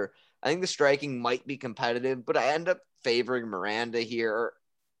wrestler. I think the striking might be competitive, but I end up favoring Miranda here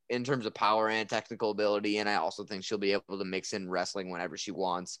in terms of power and technical ability, and I also think she'll be able to mix in wrestling whenever she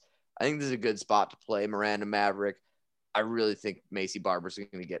wants. I think this is a good spot to play Miranda Maverick. I really think Macy Barber's going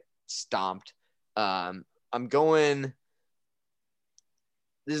to get stomped. I'm going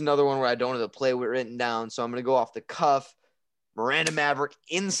 – this is another one where I don't have the play written down, so I'm going to go off the cuff. Miranda Maverick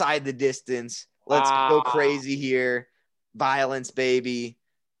inside the distance. Let's go crazy here. Violence, baby.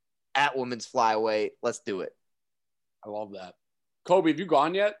 At women's flyweight. Let's do it. I love that. Kobe, have you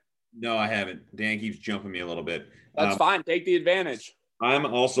gone yet? No, I haven't. Dan keeps jumping me a little bit. That's fine. Take the advantage. I'm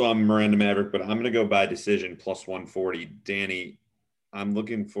also on Miranda Maverick, but I'm going to go by decision plus 140. Danny, I'm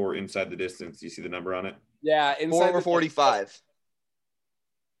looking for inside the distance. Do you see the number on it? Yeah, inside 445.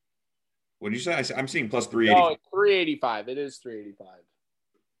 What did you say? I'm seeing plus 380. No, 385. It is 385.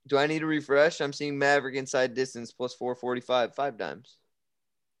 Do I need to refresh? I'm seeing Maverick inside distance plus 445 5 times.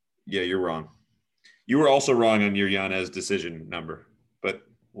 Yeah, you're wrong. You were also wrong on your Yanez decision number, but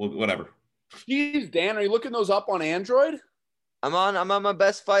whatever. Jeez, Dan, are you looking those up on Android? I'm on my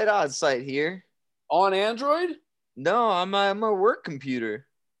best fight odds site here. On Android? No, I'm my work computer.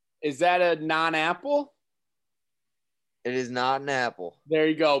 Is that a non-Apple? It is not an Apple. There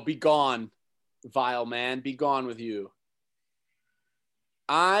you go. Be gone, vile man. Be gone with you.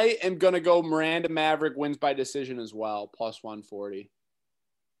 I am going to go Miranda Maverick wins by decision as well, plus 140.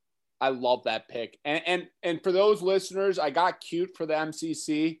 I love that pick. And for those listeners, I got cute for the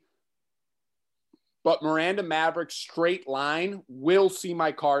MCC. But Miranda Maverick straight line will see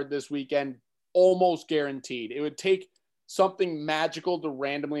my card this weekend, almost guaranteed. It would take something magical to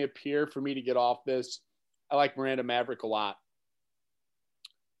randomly appear for me to get off this. I like Miranda Maverick a lot.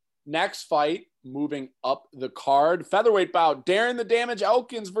 Next fight, moving up the card, featherweight bout, Darren the Damage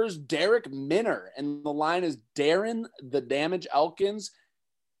Elkins versus Derek Minner. And the line is Darren the Damage Elkins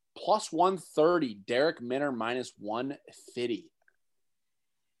plus 130. Derek Minner minus 150.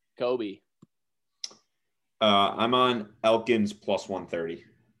 Kobe. I'm on Elkins plus 130.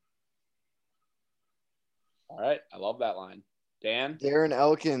 All right. I love that line. Dan? Darren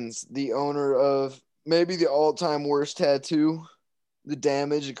Elkins, the owner of maybe the all-time worst tattoo, the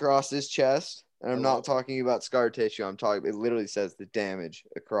damage across his chest. And I'm not talking about scar tissue. It literally says the damage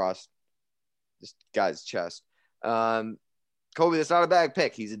across this guy's chest. Kobe, that's not a bad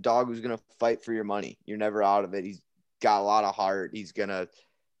pick. He's a dog who's going to fight for your money. You're never out of it. He's got a lot of heart. He's going to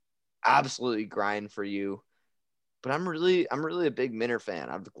absolutely grind for you. But I'm really a big Minner fan.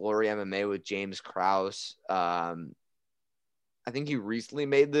 I have Glory MMA with James Krause. I think he recently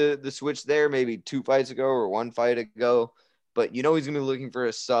made the switch there, maybe 2 fights ago or 1 fight ago. But he's going to be looking for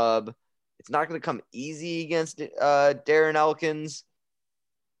a sub. It's not going to come easy against Darren Elkins.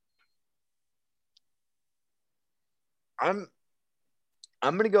 I'm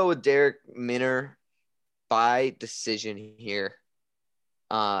going to go with Derek Minner by decision here.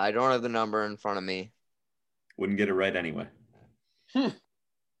 I don't have the number in front of me. Wouldn't get it right anyway.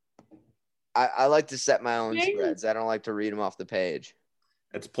 I like to set my own spreads. I don't like to read them off the page.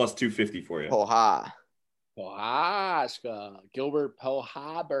 That's plus 250 for you. Poha. Gilbert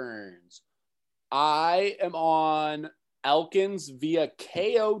Poha Burns. I am on Elkins via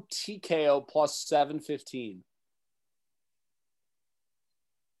KO TKO plus 715.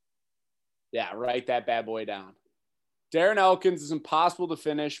 Yeah, write that bad boy down. Darren Elkins is impossible to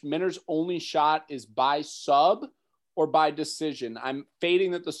finish. Minner's only shot is by sub or by decision. I'm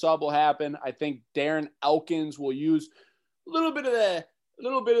fading that the sub will happen. I think Darren Elkins will use a little bit of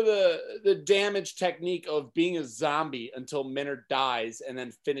the damage technique of being a zombie until Minner dies and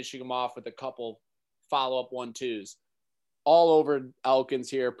then finishing him off with a couple follow-up 1-2s. All over Elkins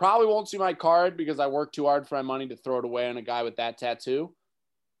here. Probably won't see my card because I worked too hard for my money to throw it away on a guy with that tattoo,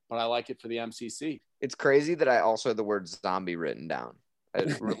 but I like it for the MCC. It's crazy that I also had the word zombie written down. A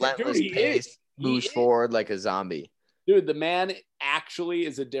relentless pace, moves forward like a zombie. Dude, the man actually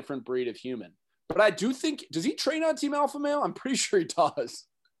is a different breed of human. But I do think, does he train on Team Alpha Male? I'm pretty sure he does.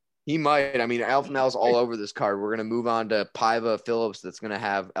 He might. I mean, Alpha Male's all over this card. We're going to move on to Paiva Phillips that's going to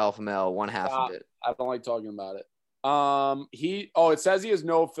have Alpha Male one half of it. I don't like talking about it. It says he has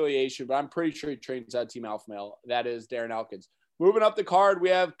no affiliation, but I'm pretty sure he trains on Team Alpha Male. That is Darren Elkins. Moving up the card, we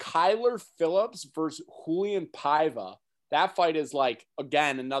have Kyler Phillips versus Julian Paiva. That fight is like,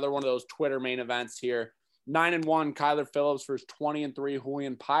 again, another one of those Twitter main events here. 9-1, Kyler Phillips versus 20-3,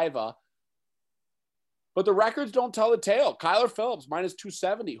 Julian Paiva. But the records don't tell the tale. Kyler Phillips minus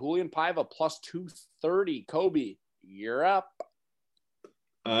 270, Julian Paiva plus 230. Kobe, you're up.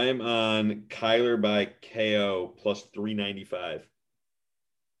 I'm on Kyler by KO plus 395.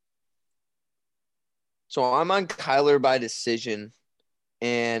 So I'm on Kyler by decision,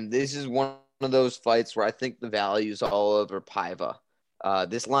 and this is one of those fights where I think the value is all over Paiva.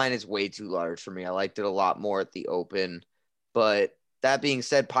 This line is way too large for me. I liked it a lot more at the open. But that being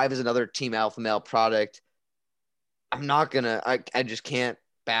said, Paiva is another Team Alpha Male product. I'm not going to – I just can't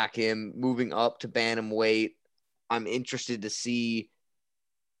back him moving up to bantamweight. I'm interested to see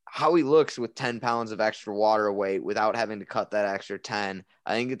how he looks with 10 pounds of extra water weight without having to cut that extra 10.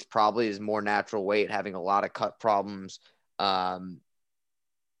 I think it's probably his more natural weight, having a lot of cut problems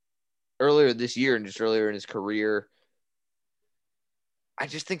earlier this year and just earlier in his career. I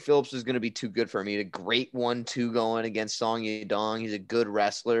just think Phillips is going to be too good for him. He had a great 1-2 going against Song Yadong. He's a good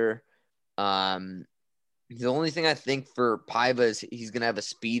wrestler. The only thing I think for Paiva is he's going to have a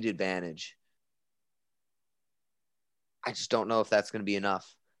speed advantage. I just don't know if that's going to be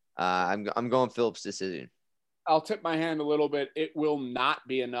enough. I'm going Phillips decision. I'll tip my hand a little bit. It will not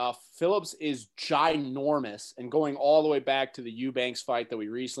be enough. Phillips is ginormous, and going all the way back to the Eubanks fight that we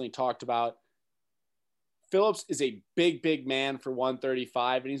recently talked about, Phillips is a big, big man for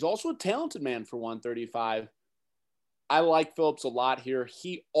 135, and he's also a talented man for 135. I like Phillips a lot here.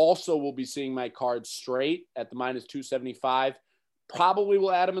 He also will be seeing my card straight at the minus 275. Probably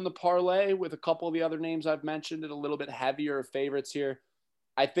will add him in the parlay with a couple of the other names I've mentioned and a little bit heavier of favorites here.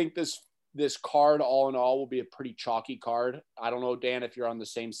 I think this card, all in all, will be a pretty chalky card. I don't know, Dan, if you're on the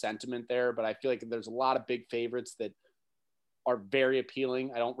same sentiment there, but I feel like there's a lot of big favorites that are very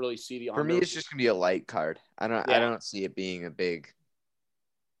appealing. I don't really see the For me, it's just gonna be a light card. I don't see it being a big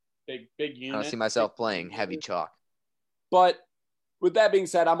unit. I don't see myself playing heavy chalk. But with that being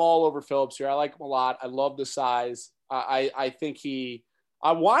said, I'm all over Phillips here. I like him a lot. I love the size. I think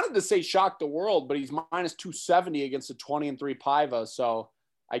I wanted to say shock the world, but he's minus 270 against a 20-3 Paiva. So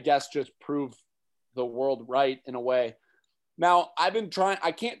I guess just prove the world right in a way. Now, I've been trying –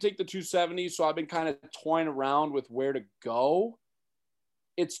 I can't take the 270, so I've been kind of toying around with where to go.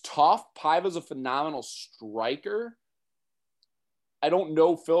 It's tough. Paiva's a phenomenal striker. I don't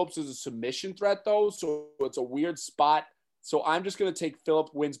know Phillips is a submission threat, though, so it's a weird spot. So I'm just going to take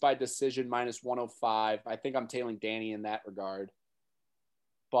Phillips wins by decision minus 105. I think I'm tailing Danny in that regard.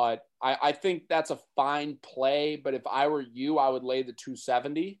 But I think that's a fine play. But if I were you, I would lay the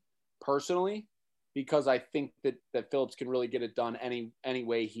 270 personally, because I think that Phillips can really get it done any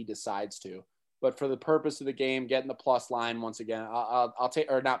way he decides to. But for the purpose of the game, getting the plus line once again, I'll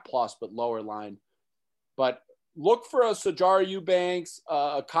take, or not plus, but lower line. But look for a Sijara Eubanks,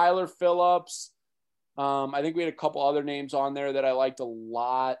 a Kyler Phillips. I think we had a couple other names on there that I liked a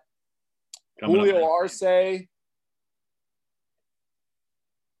lot. Julio Arce.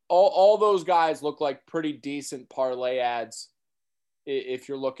 All those guys look like pretty decent parlay ads if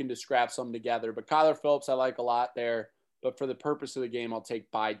you're looking to scrap some together. But Kyler Phillips I like a lot there. But for the purpose of the game, I'll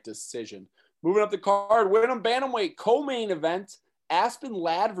take by decision. Moving up the card, Wyndham Bantamweight co-main event, Aspen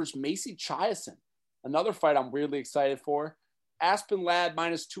Ladd versus Macy Chiasson. Another fight I'm weirdly excited for. Aspen Ladd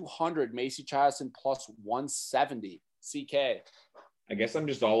minus 200, Macy Chiasson plus 170. CK. I guess I'm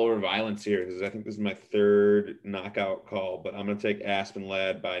just all over violence here because I think this is my third knockout call, but I'm going to take Aspen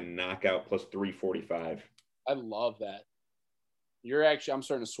Ladd by knockout plus 345. I love that. I'm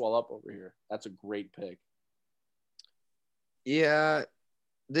starting to swell up over here. That's a great pick. Yeah,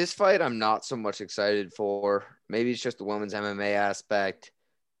 this fight I'm not so much excited for. Maybe it's just the women's MMA aspect.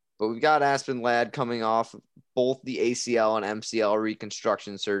 But we've got Aspen Ladd coming off both the ACL and MCL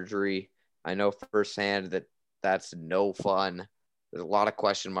reconstruction surgery. I know firsthand that that's no fun. There's a lot of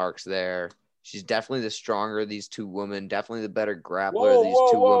question marks there. She's definitely the stronger of these two women, definitely the better grappler of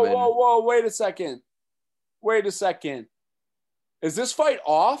these two women. Whoa, wait a second. Is this fight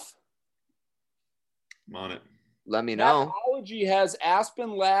off? I'm on it. Let me know. Apology has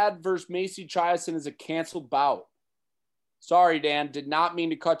Aspen Ladd versus Macy Chiasson as a canceled bout. Sorry, Dan. Did not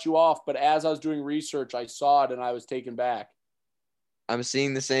mean to cut you off, but as I was doing research, I saw it and I was taken back. I'm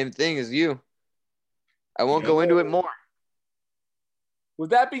seeing the same thing as you. I won't go into it more.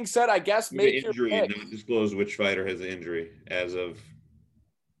 With that being said, I guess make your injury pick. Not disclose which fighter has the injury as of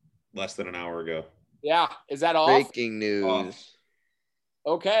less than an hour ago. Yeah, is that off? Breaking news. Off.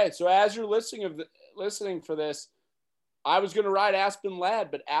 Okay, so as you're listening for this, I was going to ride Aspen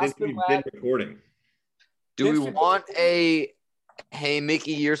Ladd, but Aspen Ladd recording. Do we want a hey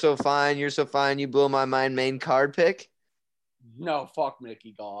Mickey, you're so fine, you blow my mind main card pick? No, fuck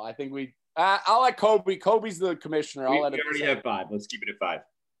Mickey Gall. I think we I'll let Kobe. Kobe's the commissioner. We I'll let him already have 5. Let's keep it at 5.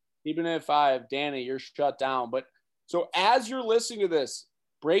 Keeping it at 5. Danny, you're shut down. But so as you're listening to this,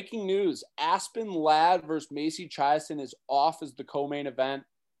 breaking news: Aspen Ladd versus Macy Chiasson is off as the co-main event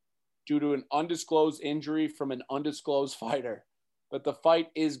due to an undisclosed injury from an undisclosed fighter. But the fight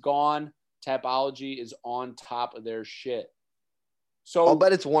is gone. Tapology is on top of their shit. So I'll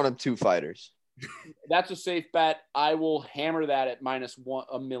bet it's one of 2 fighters. That's a safe bet. I will hammer that at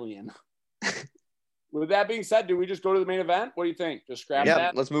 -1 million. With that being said, do we just go to the main event? What do you think? Just scrap that?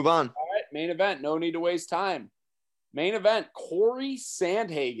 Yeah, let's move on. All right, main event. No need to waste time. Main event, Corey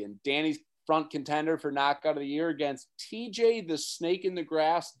Sandhagen, Danny's front contender for knockout of the year against TJ the Snake in the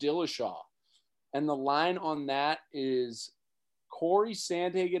Grass Dillashaw. And the line on that is Corey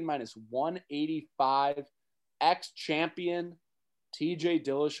Sandhagen -185, ex-champion TJ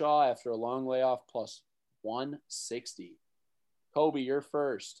Dillashaw after a long layoff plus 160. Kobe, you're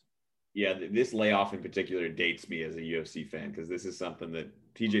first. Yeah, this layoff in particular dates me as a UFC fan because this is something that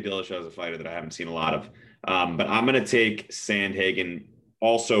TJ Dillashaw is a fighter that I haven't seen a lot of. But I'm going to take Sandhagen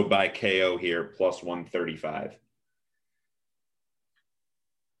also by KO here, plus 135.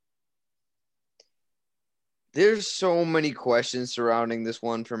 There's so many questions surrounding this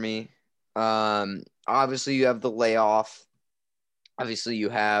one for me. Obviously, you have the layoff. Obviously, you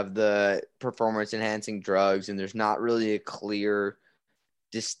have the performance-enhancing drugs, and there's not really a clear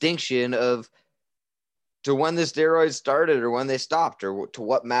distinction of to when the steroids started or when they stopped or to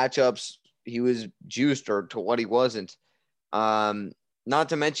what matchups he was juiced or to what he wasn't. Not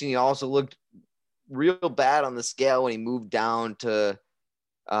to mention he also looked real bad on the scale when he moved down to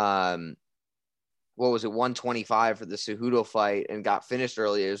what was it, 125 for the Cejudo fight and got finished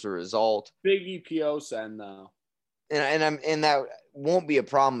early as a result. Big EPO send though. And that won't be a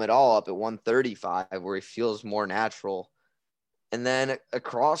problem at all up at 135 where he feels more natural. And then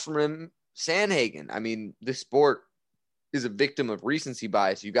across from him, Sandhagen. I mean, this sport is a victim of recency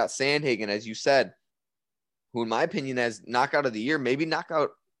bias. You got Sandhagen, as you said, who in my opinion has knockout of the year, maybe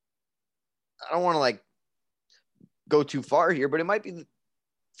knockout. I don't want to go too far here, but it might be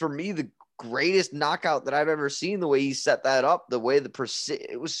for me the greatest knockout that I've ever seen. The way he set that up, the way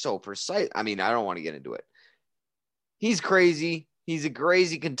it was so precise. I mean, I don't want to get into it. He's crazy. He's a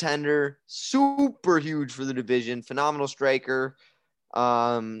crazy contender, super huge for the division, phenomenal striker,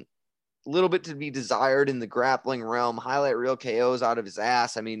 little bit to be desired in the grappling realm, highlight reel KOs out of his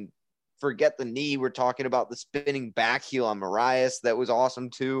ass. I mean, forget the knee. We're talking about the spinning back heel on Marias. That was awesome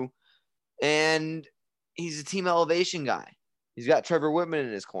too. And he's a team elevation guy. He's got Trevor Whitman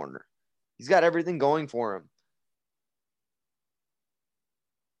in his corner. He's got everything going for him.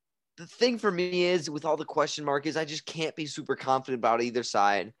 The thing for me is with all the question mark is I just can't be super confident about either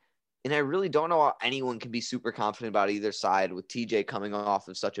side. And I really don't know how anyone can be super confident about either side with TJ coming off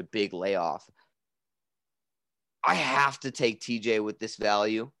of such a big layoff. I have to take TJ with this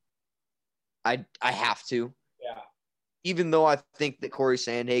value. I have to. Yeah. Even though I think that Corey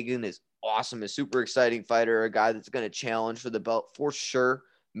Sandhagen is awesome, a super exciting fighter, a guy that's going to challenge for the belt for sure,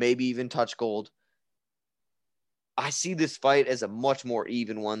 maybe even touch gold. I see this fight as a much more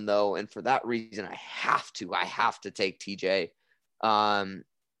even one, though, and for that reason, I have to take TJ.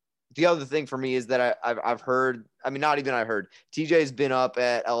 The other thing for me is that I've heard, I mean, not even I've heard, TJ's been up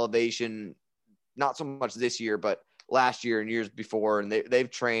at elevation, not so much this year, but last year and years before, and they've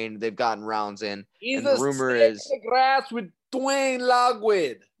trained, they've gotten rounds in. He's and the rumor is the grass with Dwayne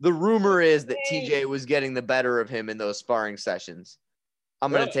Logwood. The rumor is that TJ was getting the better of him in those sparring sessions.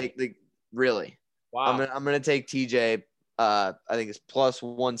 I'm going to take really. Wow. I'm going to take TJ. I think it's plus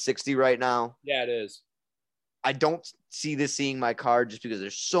 160 right now. Yeah, it is. I don't see this seeing my card just because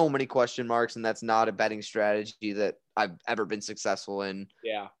there's so many question marks, and that's not a betting strategy that I've ever been successful in.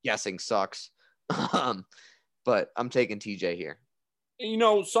 Yeah. Guessing sucks. But I'm taking TJ here. You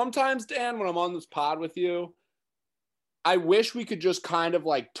know, sometimes, Dan, when I'm on this pod with you, I wish we could just kind of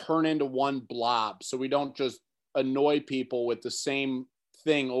turn into one blob so we don't just annoy people with the same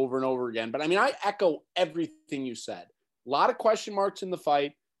thing over and over again. But I mean, I echo everything you said. A lot of question marks in the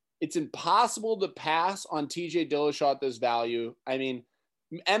fight. It's impossible to pass on TJ Dillashaw at this value. I mean,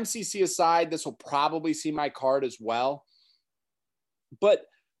 MCC aside, this will probably see my card as well. But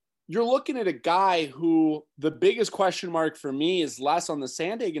you're looking at a guy who the biggest question mark for me is less on the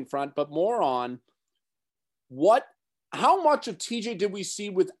Sandhagen front, but more on how much of TJ did we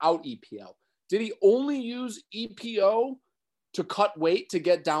see without EPO? Did he only use EPO to cut weight to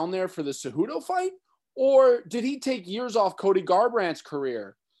get down there for the Cejudo fight? Or did he take years off Cody Garbrandt's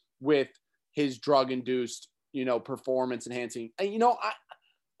career with his drug-induced, performance enhancing? And,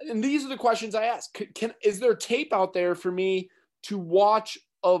 and these are the questions I ask. Is there tape out there for me to watch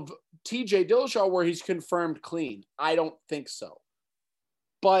of TJ Dillashaw where he's confirmed clean. I don't think so.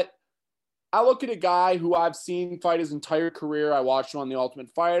 But I look at a guy who I've seen fight his entire career. I watched him on The Ultimate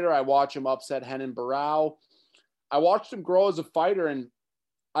Fighter. I watched him upset Renan Barão. I watched him grow as a fighter, and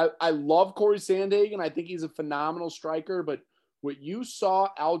I love Corey Sandhagen. I think he's a phenomenal striker, but what you saw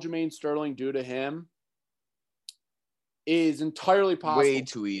Aljamain Sterling do to him is entirely possible. Way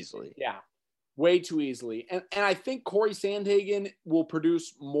too easily. Yeah, way too easily. And I think Corey Sandhagen will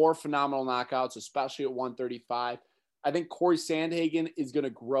produce more phenomenal knockouts, especially at 135. I think Corey Sandhagen is going to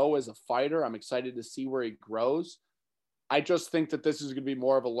grow as a fighter. I'm excited to see where he grows. I just think that this is going to be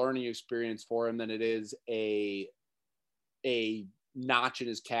more of a learning experience for him than it is a notch in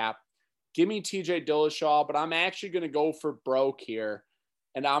his cap. Give me TJ Dillashaw, but I'm actually going to go for broke here.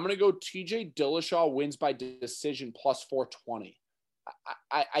 And I'm going to go TJ Dillashaw wins by decision plus 420.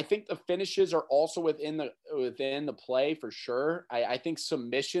 I think the finishes are also within the play for sure. I think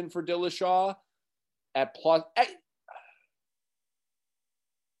submission for Dillashaw at plus.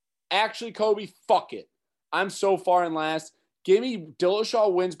 Actually, Kobe, fuck it. I'm so far in last. Give me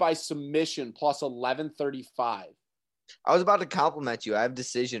Dillashaw wins by submission plus 1135. I was about to compliment you. I have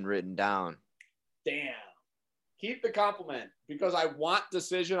decision written down. Damn. Keep the compliment because I want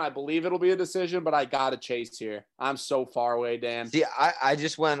decision. I believe it'll be a decision, but I got to chase here. I'm so far away, Dan. See, I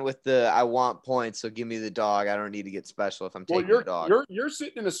just went with I want points, so give me the dog. I don't need to get special if I'm taking the dog. You're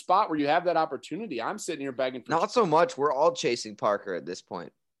sitting in a spot where you have that opportunity. I'm sitting here begging for Not so much. We're all chasing Parker at this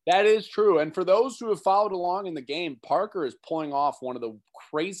point. That is true. And for those who have followed along in the game, Parker is pulling off one of the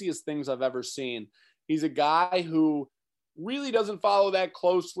craziest things I've ever seen. He's a guy who really doesn't follow that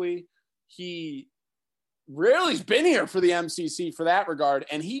closely. He rarely's been here for the MCC for that regard,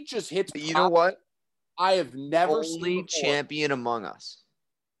 and he just hits. You know what? I have never seen champion among us.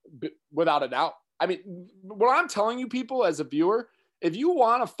 Without a doubt. I mean, what I'm telling you people as a viewer, if you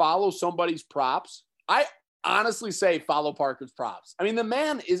want to follow somebody's props, I honestly say follow Parker's props. I mean, the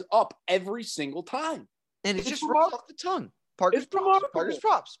man is up every single time. And it just rolls off the tongue. Parker's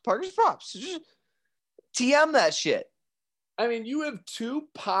props. Just TM that shit. I mean, you have two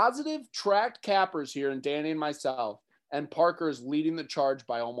positive tracked cappers here in Danny and myself, and Parker is leading the charge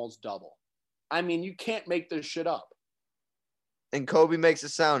by almost double. I mean, you can't make this shit up. And Kobe makes it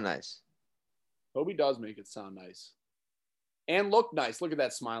sound nice. Kobe does make it sound nice. And look nice. Look at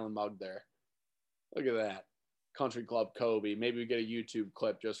that smiling mug there. Look at that. Country Club Kobe. Maybe we get a YouTube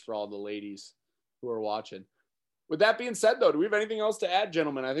clip just for all the ladies who are watching. With that being said, though, do we have anything else to add,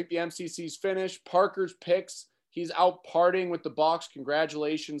 gentlemen? I think the MCC's finished. Parker's picks. He's out partying with the Bucks.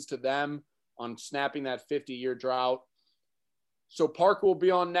 Congratulations to them on snapping that 50-year drought. So Parker will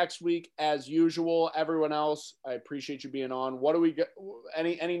be on next week as usual. Everyone else, I appreciate you being on. What do we get?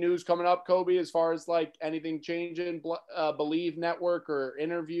 Any news coming up, Kobe, as far as like anything changing, Believe Network or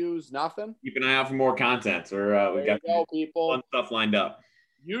interviews? Nothing? Keep an eye out for more content. Or we've got people. Fun stuff lined up.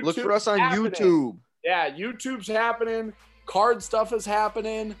 YouTube Look for us on happening. YouTube. Yeah, YouTube's happening. Card stuff is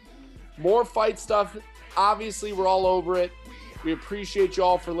happening. More fight stuff. Obviously, we're all over it. We appreciate you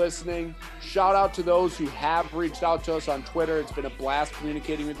all for listening. Shout out to those who have reached out to us on Twitter. It's been a blast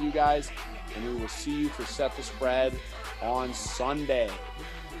communicating with you guys. And we will see you for Set the Spread on Sunday.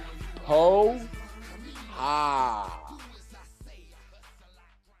 Po-ha.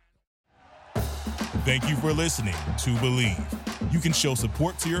 Thank you for listening to Believe. You can show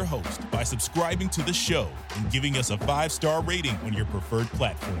support to your host by subscribing to the show and giving us a 5-star rating on your preferred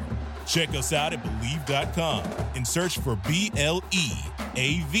platform. Check us out at Believe.com and search for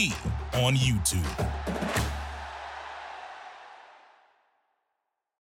BLEAV on YouTube.